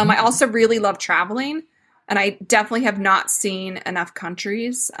 I also really love traveling, and I definitely have not seen enough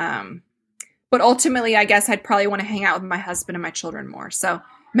countries. But ultimately, I guess I'd probably want to hang out with my husband and my children more. So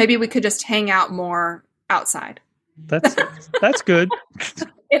maybe we could just hang out more outside That's good.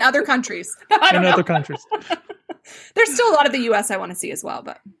 in other countries. I don't In know. other countries. There's still a lot of the U.S. I want to see as well,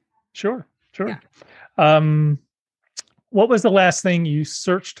 but Sure. Yeah. What was the last thing you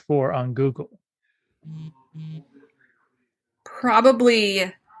searched for on Google?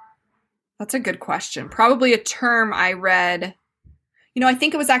 probably that's a good question. Probably a term I read. I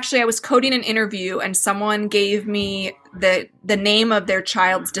think it was actually I was coding an interview and someone gave me the name of their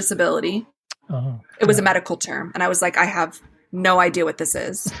child's disability. Oh, It was a medical term, and I was like, I have no idea what this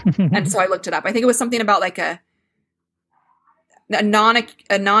is. And so I looked it up. I think it was something about like a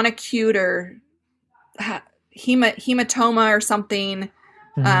non-acute or hematoma or something,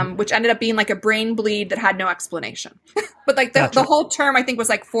 which ended up being like a brain bleed that had no explanation. But like the whole term I think was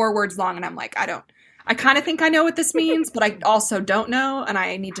like 4 words long, and I'm like, I kind of think I know what this means, but I also don't know, and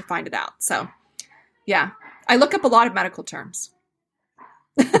I need to find it out. So yeah, I look up a lot of medical terms.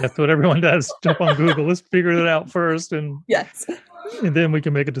 That's what everyone does. Jump on Google. Let's figure it out first, and Yes. then we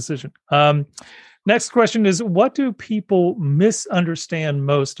can make a decision. Next question is, what do people misunderstand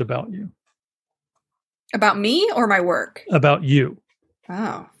most about you? About me or my work? About you?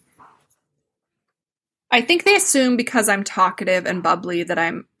 Oh. I think they assume because I'm talkative and bubbly that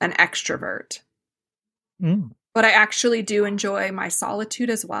I'm an extrovert. Mm. But I actually do enjoy my solitude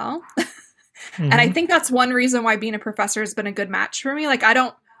as well. Mhm. And I think that's one reason why being a professor has been a good match for me. Like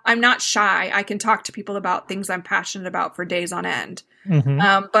I'm not shy. I can talk to people about things I'm passionate about for days on end.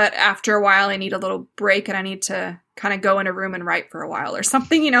 Mhm. But after a while, I need a little break and I need to kind of go in a room and write for a while or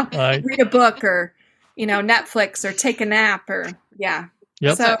something, Right. read a book or, Netflix or take a nap or, yeah.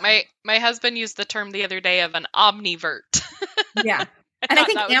 Yep. So, My husband used the term the other day of an omnivert. yeah. And I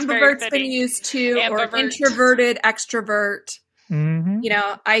think ambivert's been used too, Ambivert. or introverted, extrovert. Mm-hmm. You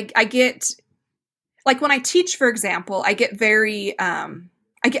know, I get, like when I teach, for example, I get very,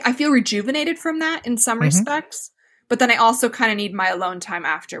 I feel rejuvenated from that in some respects, but then I also kind of need my alone time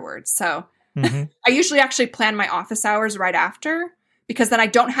afterwards. So I usually actually plan my office hours right after, because then I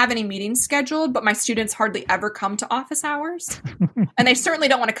don't have any meetings scheduled, but my students hardly ever come to office hours. And they certainly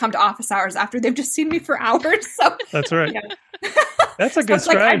don't want to come to office hours after they've just seen me for hours. So That's right. Yeah. That's a good So it's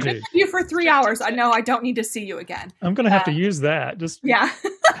like, I've strategy. been with you for 3 hours. I know I don't need to see you again. I'm going to have to use that. Just Yeah.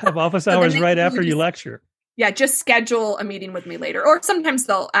 have office then hours they right can after you just- lecture. Yeah, just schedule a meeting with me later. Or sometimes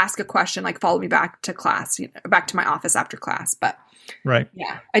they'll ask a question, like follow me back to class, back to my office after class. But Right.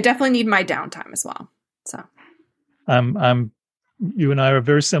 yeah, I definitely need my downtime as well. So You and I are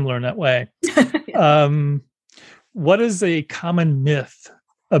very similar in that way. What is a common myth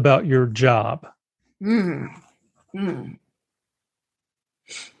about your job?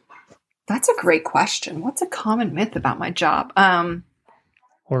 That's a great question. What's a common myth about my job?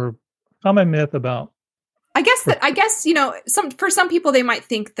 Or common myth about I guess, you know, for some people, they might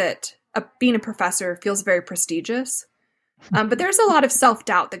think that being a professor feels very prestigious. But there's a lot of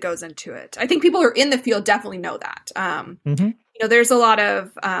self-doubt that goes into it. I think people who are in the field definitely know that. You know, there's a lot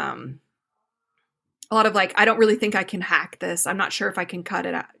of like, I don't really think I can hack this. I'm not sure if I can cut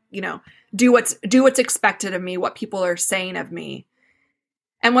it out, you know, do what's expected of me, what people are saying of me.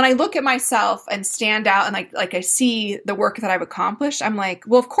 And when I look at myself and stand out and like I see the work that I've accomplished, I'm like,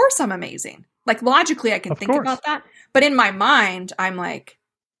 well, of course I'm amazing. Like logically I can think about that. But in my mind, I'm like,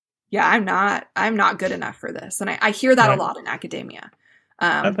 yeah, I'm not good enough for this. And I hear that a lot in academia.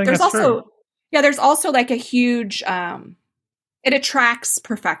 I think there's that's also, true. yeah, there's also like a huge, it attracts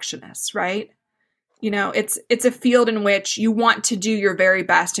perfectionists, right? You know, it's a field in which you want to do your very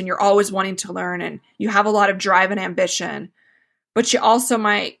best and you're always wanting to learn and you have a lot of drive and ambition, but you also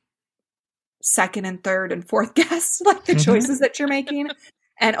might second and third and fourth guess like the choices that you're making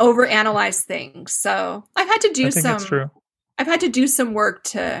and overanalyze things. So I've had to do some work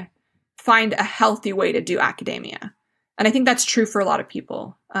to find a healthy way to do academia. And I think that's true for a lot of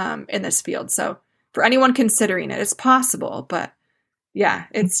people in this field. So for anyone considering it, it's possible, but yeah,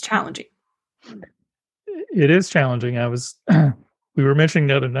 it's challenging. It is challenging. We were mentioning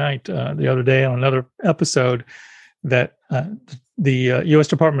the other day on another episode that the U.S.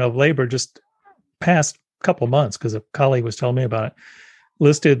 Department of Labor just past couple of months, because a colleague was telling me about it,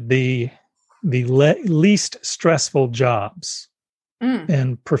 listed the least stressful jobs,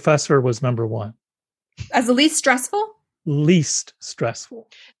 and professor was number one. As the least stressful? Least stressful.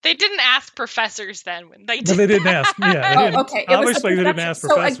 They didn't ask professors then when they did. But they didn't ask. Yeah. Okay. Obviously, they didn't ask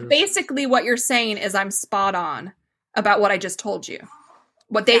professors. So basically, what you're saying is I'm spot on about what I just told you.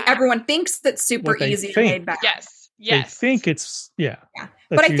 Everyone thinks that's super easy and laid back. Yes. They think it's But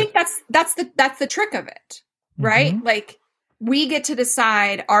I think that's the trick of it, right? Like we get to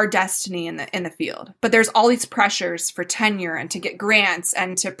decide our destiny in the field, but there's all these pressures for tenure and to get grants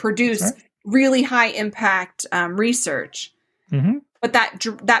and to produce really high impact research. But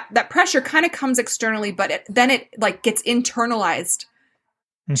that pressure kind of comes externally, but then it like gets internalized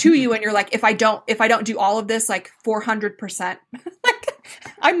to you, and you're like, if I don't do all of this, like 400%, like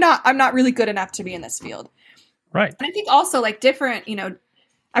I'm not really good enough to be in this field. Right. And I think also like different, you know,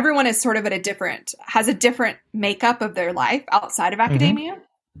 everyone is sort of has a different makeup of their life outside of academia.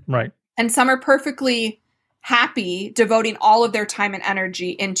 Right. And some are perfectly happy devoting all of their time and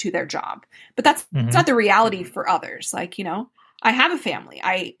energy into their job. But that's not the reality for others. Like, you know, I have a family.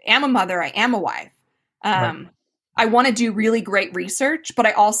 I am a mother. I am a wife. I want to do really great research, but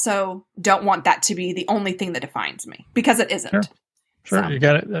I also don't want that to be the only thing that defines me, because it isn't. Sure. So. You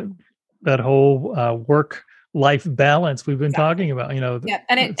got it. That whole work-life balance we've been talking about, you know. Yeah,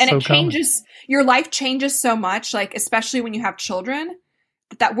 and it changes. Your life changes so much, like especially when you have children.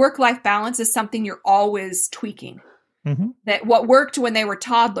 That work-life balance is something you're always tweaking. That what worked when they were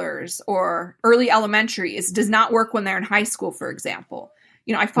toddlers or early elementary does not work when they're in high school, for example.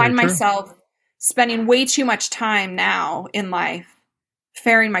 You know, I find myself spending way too much time now in life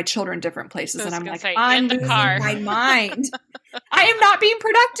ferrying my children different places. And I'm like, I'm losing my mind. I am not being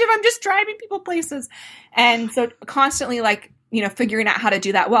productive. I'm just driving people places. And so constantly like, you know, figuring out how to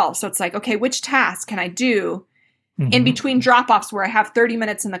do that well. So it's like, okay, which task can I do in between drop-offs where I have 30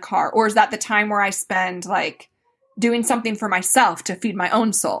 minutes in the car? Or is that the time where I spend like doing something for myself to feed my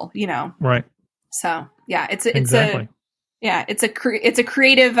own soul, you know? Right. So yeah, it's a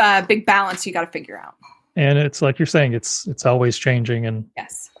creative big balance you got to figure out. And it's like you're saying, it's always changing and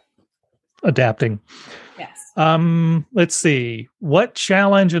adapting. Yes. Let's see. What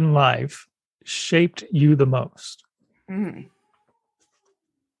challenge in life shaped you the most?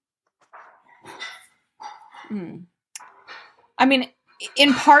 I mean,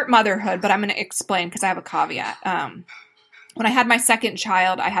 in part motherhood, but I'm going to explain because I have a caveat. When I had my second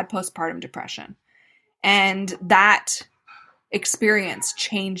child, I had postpartum depression. And that experience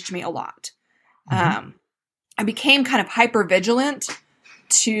changed me a lot. I became kind of hypervigilant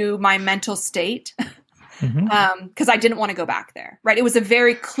to my mental state because I didn't want to go back there, right? It was a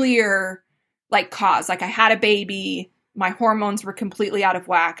very clear cause. Like I had a baby, my hormones were completely out of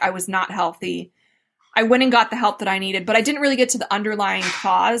whack. I was not healthy. I went and got the help that I needed, but I didn't really get to the underlying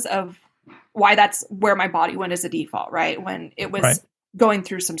cause of why that's where my body went as a default, right? When it was going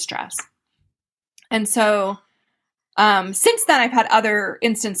through some stress. And so since then, I've had other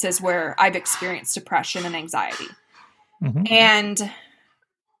instances where I've experienced depression and anxiety. And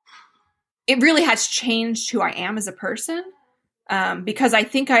it really has changed who I am as a person because I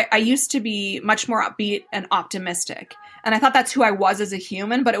think I used to be much more upbeat and optimistic. And I thought that's who I was as a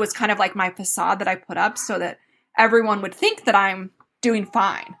human, but it was kind of like my facade that I put up so that everyone would think that I'm doing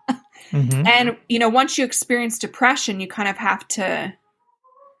fine. And, once you experience depression, you kind of have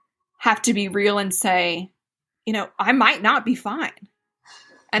to be real and say, I might not be fine.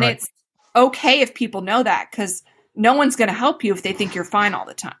 And it's okay if people know that because no one's going to help you if they think you're fine all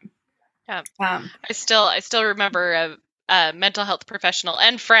the time. Yeah. I still remember a mental health professional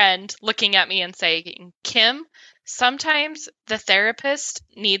and friend looking at me and saying, Kim, sometimes the therapist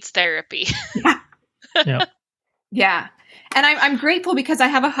needs therapy. Yeah. And I'm grateful because I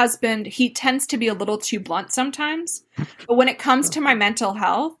have a husband. He tends to be a little too blunt sometimes. But when it comes to my mental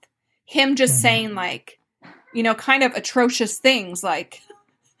health, him just saying kind of atrocious things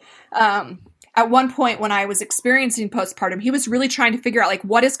at one point when I was experiencing postpartum, he was really trying to figure out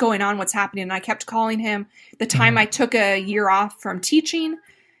what is going on, what's happening. And I kept calling him the time I took a year off from teaching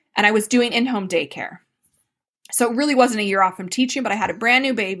and I was doing in-home daycare. So it really wasn't a year off from teaching, but I had a brand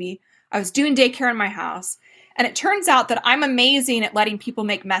new baby. I was doing daycare in my house. And it turns out that I'm amazing at letting people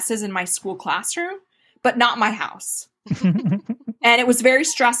make messes in my school classroom, but not my house. And it was very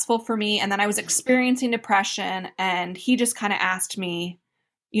stressful for me. And then I was experiencing depression. And he just kind of asked me,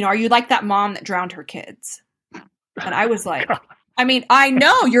 are you like that mom that drowned her kids? And I was like, I mean, I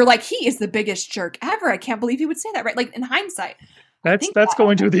know you're he is the biggest jerk ever. I can't believe he would say that, right? In hindsight. That's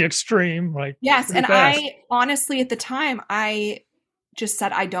going to the extreme, right? Yes. And I honestly, at the time, I just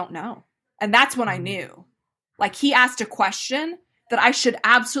said, I don't know. And that's when I knew. He asked a question that I should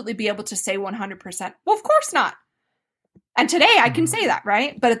absolutely be able to say 100%. Well, of course not. And today I can say that,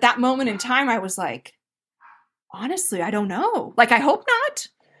 right? But at that moment in time, I was like, honestly, I don't know. I hope not.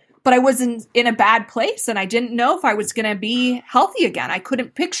 But I was in a bad place and I didn't know if I was going to be healthy again. I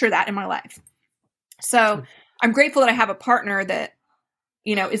couldn't picture that in my life. So I'm grateful that I have a partner that,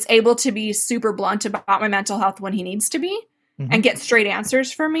 is able to be super blunt about my mental health when he needs to be and get straight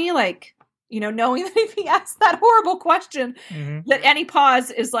answers from me. Knowing that if he asks that horrible question, that any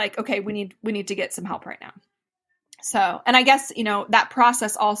pause is okay, we need to get some help right now. So, and I guess, that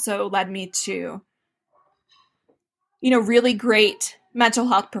process also led me to, really great mental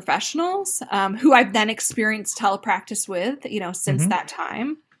health professionals who I've then experienced telepractice with, since that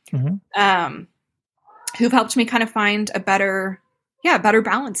time, who've helped me kind of find a better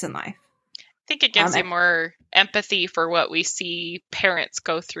balance in life. I think it gives you more empathy for what we see parents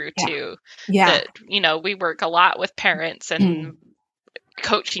go through too. Yeah. That, we work a lot with parents and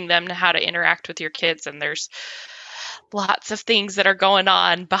coaching them to how to interact with your kids. And there's lots of things that are going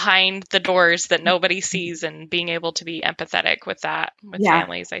on behind the doors that nobody sees, and being able to be empathetic with that with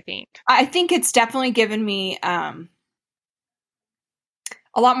families, I think it's definitely given me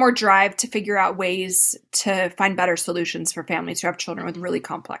a lot more drive to figure out ways to find better solutions for families who have children with really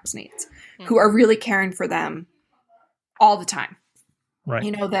complex needs, who are really caring for them all the time. Right.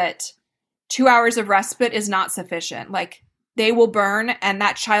 That 2 hours of respite is not sufficient. They will burn and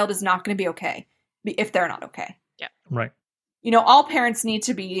that child is not going to be okay if they're not okay. Yeah. Right. All parents need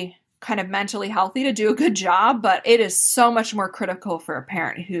to be kind of mentally healthy to do a good job, but it is so much more critical for a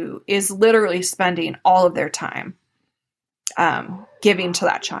parent who is literally spending all of their time giving to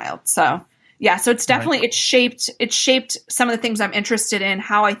that child. So yeah, so it's definitely, it's shaped some of the things I'm interested in,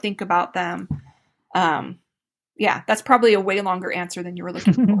 how I think about them. Yeah, that's probably a way longer answer than you were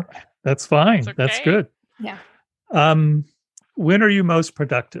looking for. That's fine. Okay. That's good. Yeah. When are you most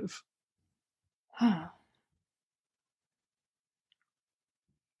productive?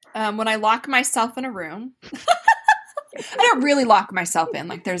 When I lock myself in a room. I don't really lock myself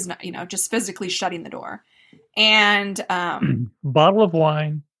in. There's not, just physically shutting the door. And bottle of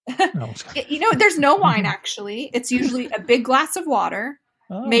wine. No. There's no wine actually. It's usually a big glass of water,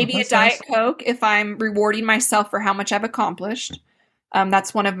 maybe a Diet Coke if I'm rewarding myself for how much I've accomplished.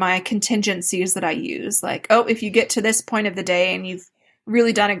 That's one of my contingencies that I use. Like, oh, if you get to this point of the day and you've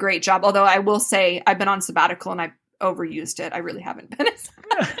really done a great job, although I will say I've been on sabbatical and I've overused it. I really haven't been as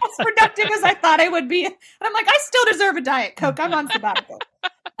productive as I thought I would be. And I'm like, I still deserve a Diet Coke. I'm on sabbatical.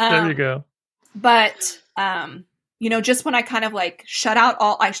 There you go. But, just when I kind of like shut out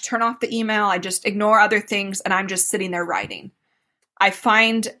I turn off the email, I just ignore other things, and I'm just sitting there writing. I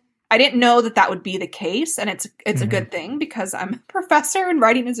didn't know that would be the case, and it's a good thing because I'm a professor and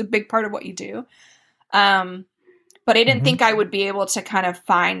writing is a big part of what you do. But I didn't think I would be able to kind of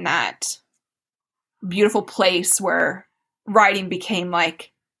find that beautiful place where writing became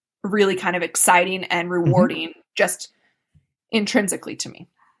like really kind of exciting and rewarding just intrinsically to me.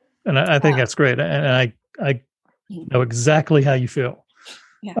 And I think that's great. And I know exactly how you feel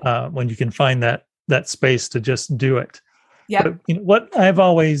when you can find that space to just do it. Yeah. But, what I've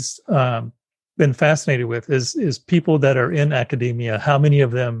always been fascinated with is people that are in academia. How many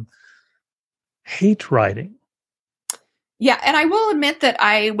of them hate writing? Yeah, and I will admit that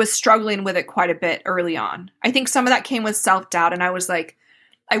I was struggling with it quite a bit early on. I think some of that came with self-doubt, and I was like,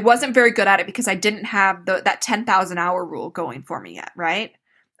 I wasn't very good at it because I didn't have that 10,000 hour rule going for me yet, right?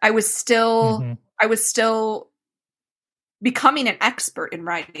 I was still becoming an expert in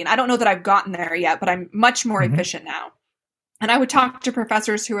writing. I don't know that I've gotten there yet, but I'm much more efficient now. And I would talk to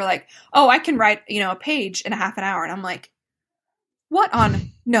professors who were like, "Oh, I can write, a page in a half an hour," and I'm like, "What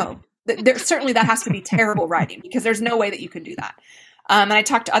on no?" Certainly that has to be terrible writing because there's no way that you can do that. And I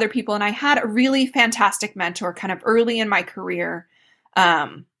talked to other people, and I had a really fantastic mentor kind of early in my career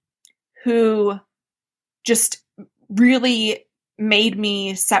who just really made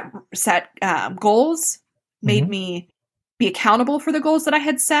me set goals, made me be accountable for the goals that I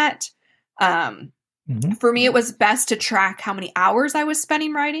had set. For me, it was best to track how many hours I was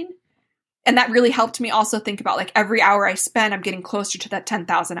spending writing. And that really helped me also think about like every hour I spend, I'm getting closer to that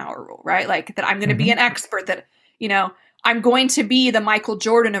 10,000 hour rule, right? Like that I'm going to be an expert, that, I'm going to be the Michael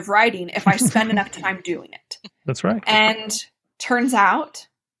Jordan of writing if I spend enough time doing it. That's right. And turns out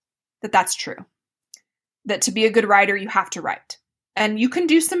that that's true. That to be a good writer, you have to write. And you can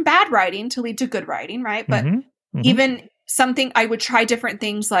do some bad writing to lead to good writing, right? But even something, I would try different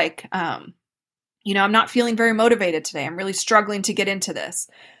things like, I'm not feeling very motivated today. I'm really struggling to get into this.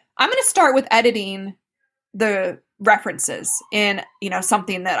 I'm going to start with editing the references in,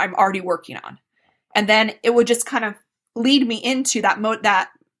 something that I'm already working on. And then it would just kind of lead me into that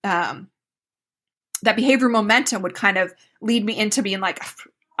behavior momentum would kind of lead me into being like,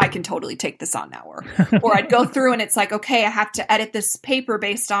 I can totally take this on now. Or I'd go through and it's like, okay, I have to edit this paper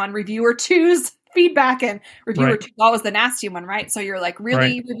based on reviewer 2's feedback, and reviewer 2 always the nasty one, right? So you're like,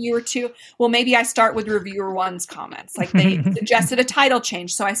 really, reviewer 2? Well, maybe I start with reviewer 1's comments. Like they suggested a title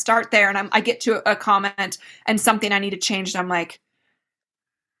change. So I start there and I get to a comment and something I need to change. And I'm like,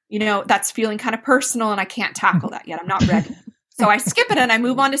 that's feeling kind of personal and I can't tackle that yet. I'm not ready. So I skip it and I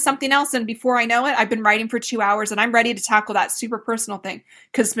move on to something else. And before I know it, I've been writing for 2 hours and I'm ready to tackle that super personal thing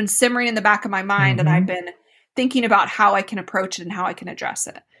because it's been simmering in the back of my mind and I've been thinking about how I can approach it and how I can address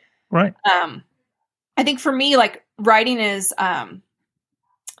it. Right. I think for me, like writing is,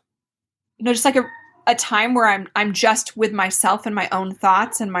 just like a time where I'm just with myself and my own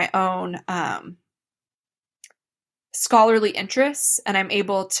thoughts and my own scholarly interests, and I'm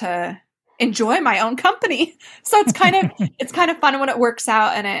able to enjoy my own company. So it's kind of fun when it works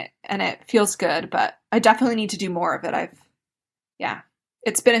out and it feels good. But I definitely need to do more of it.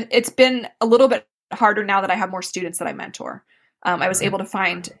 It's been a little bit harder now that I have more students that I mentor. I was able to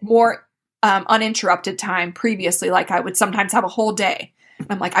find more uninterrupted time previously. Like I would sometimes have a whole day.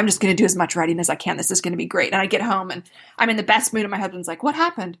 I'm like, I'm just going to do as much writing as I can. This is going to be great. And I get home and I'm in the best mood. And my husband's like, what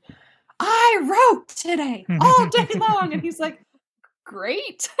happened? I wrote today all day long. And he's like,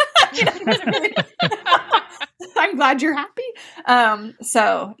 great. I'm glad you're happy.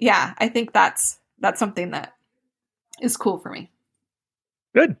 So yeah, I think that's something that is cool for me.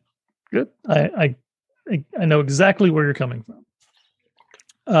 Good. I know exactly where you're coming from.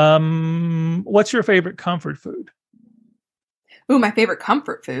 What's your favorite comfort food? Ooh, my favorite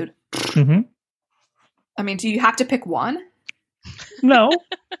comfort food. I mean, do you have to pick one? No.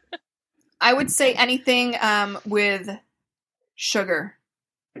 I would say anything with sugar,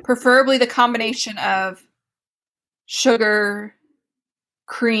 preferably the combination of sugar,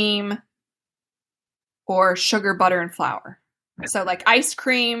 cream, or sugar, butter, and flour. So like ice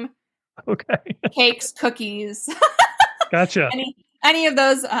cream, cakes, cookies. Gotcha. Any of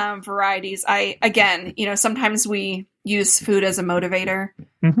those varieties. Sometimes we use food as a motivator.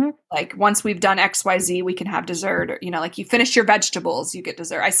 Like once we've done XYZ, we can have dessert. Or, like you finish your vegetables, you get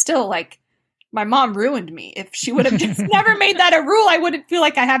dessert. I still like my mom ruined me. If she would have just never made that a rule, I wouldn't feel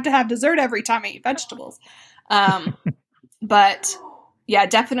like I have to have dessert every time I eat vegetables. But yeah,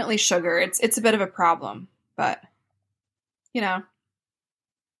 definitely sugar. It's a bit of a problem, but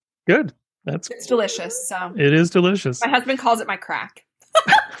Good. It's delicious. So it is delicious. My husband calls it my crack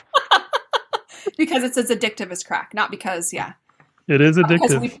because it's as addictive as crack, not because, it is addictive.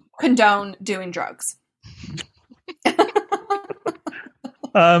 Because we condone doing drugs.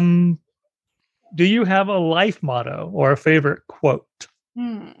 Do you have a life motto or a favorite quote?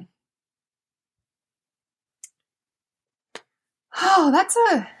 Oh, that's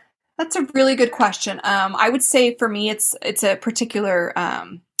a really good question. I would say for me, it's a particular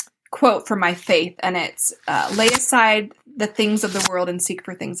quote from my faith, and it's lay aside the things of the world and seek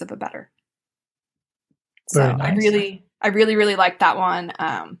for things of a better. So nice. I really like that one.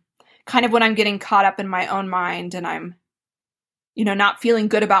 Kind of when I'm getting caught up in my own mind and I'm, not feeling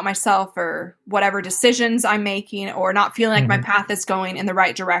good about myself or whatever decisions I'm making, or not feeling like my path is going in the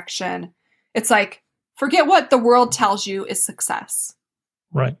right direction. It's like, forget what the world tells you is success.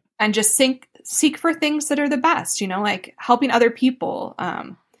 Right. And just seek for things that are the best, like helping other people,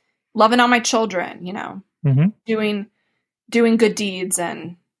 loving on my children, doing good deeds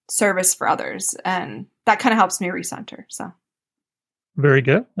and service for others. And that kind of helps me recenter. So. Very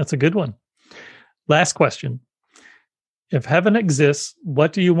good. That's a good one. Last question. If heaven exists,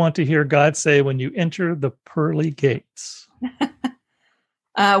 what do you want to hear God say when you enter the pearly gates?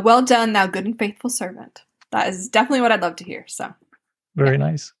 Well done, thou good and faithful servant. That is definitely what I'd love to hear. So. Very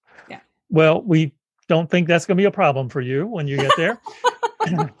nice. Yeah. Well, we don't think that's going to be a problem for you when you get there.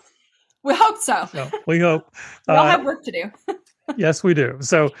 We hope so. We hope. We all have work to do. Yes, we do.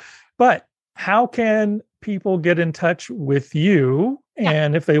 So, but how can people get in touch with you?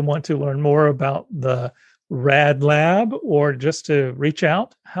 And if they want to learn more about the Rad Lab or just to reach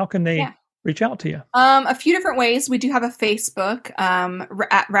out, how can they reach out to you? A few different ways. We do have a Facebook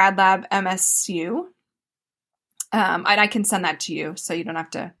at Rad Lab MSU. And I can send that to you so you don't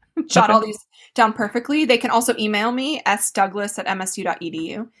have to jot all these down perfectly. They can also email me,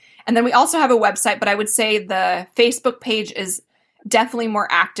 sdouglas@msu.edu. And then we also have a website, but I would say the Facebook page is definitely more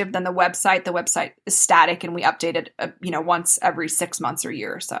active than the website. The website is static and we update it, once every 6 months or a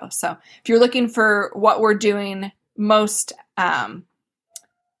year or so. So if you're looking for what we're doing most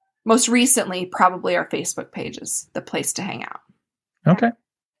recently, probably our Facebook page is the place to hang out. Okay.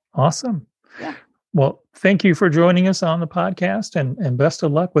 Awesome. Yeah. Well, thank you for joining us on the podcast and best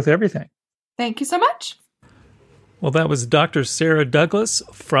of luck with everything. Thank you so much. Well, that was Dr. Sarah Douglas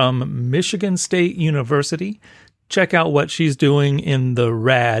from Michigan State University. Check out what she's doing in the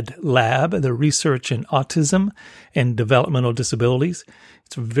RAD Lab, the Research in Autism and Developmental Disabilities.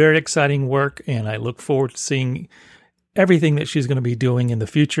 It's very exciting work, and I look forward to seeing everything that she's going to be doing in the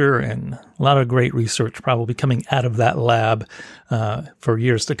future, and a lot of great research probably coming out of that lab for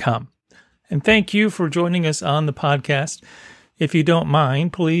years to come. And thank you for joining us on the podcast. If you don't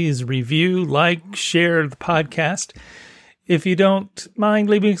mind, please review, like, share the podcast. If you don't mind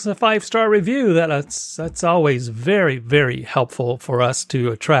leaving us a 5-star review, that's always very, very helpful for us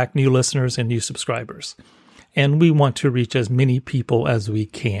to attract new listeners and new subscribers. And we want to reach as many people as we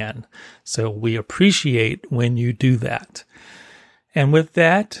can. So we appreciate when you do that. And with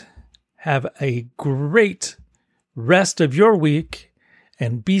that, have a great rest of your week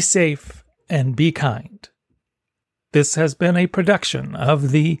and be safe and be kind. This has been a production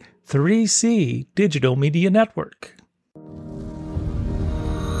of the 3C Digital Media Network.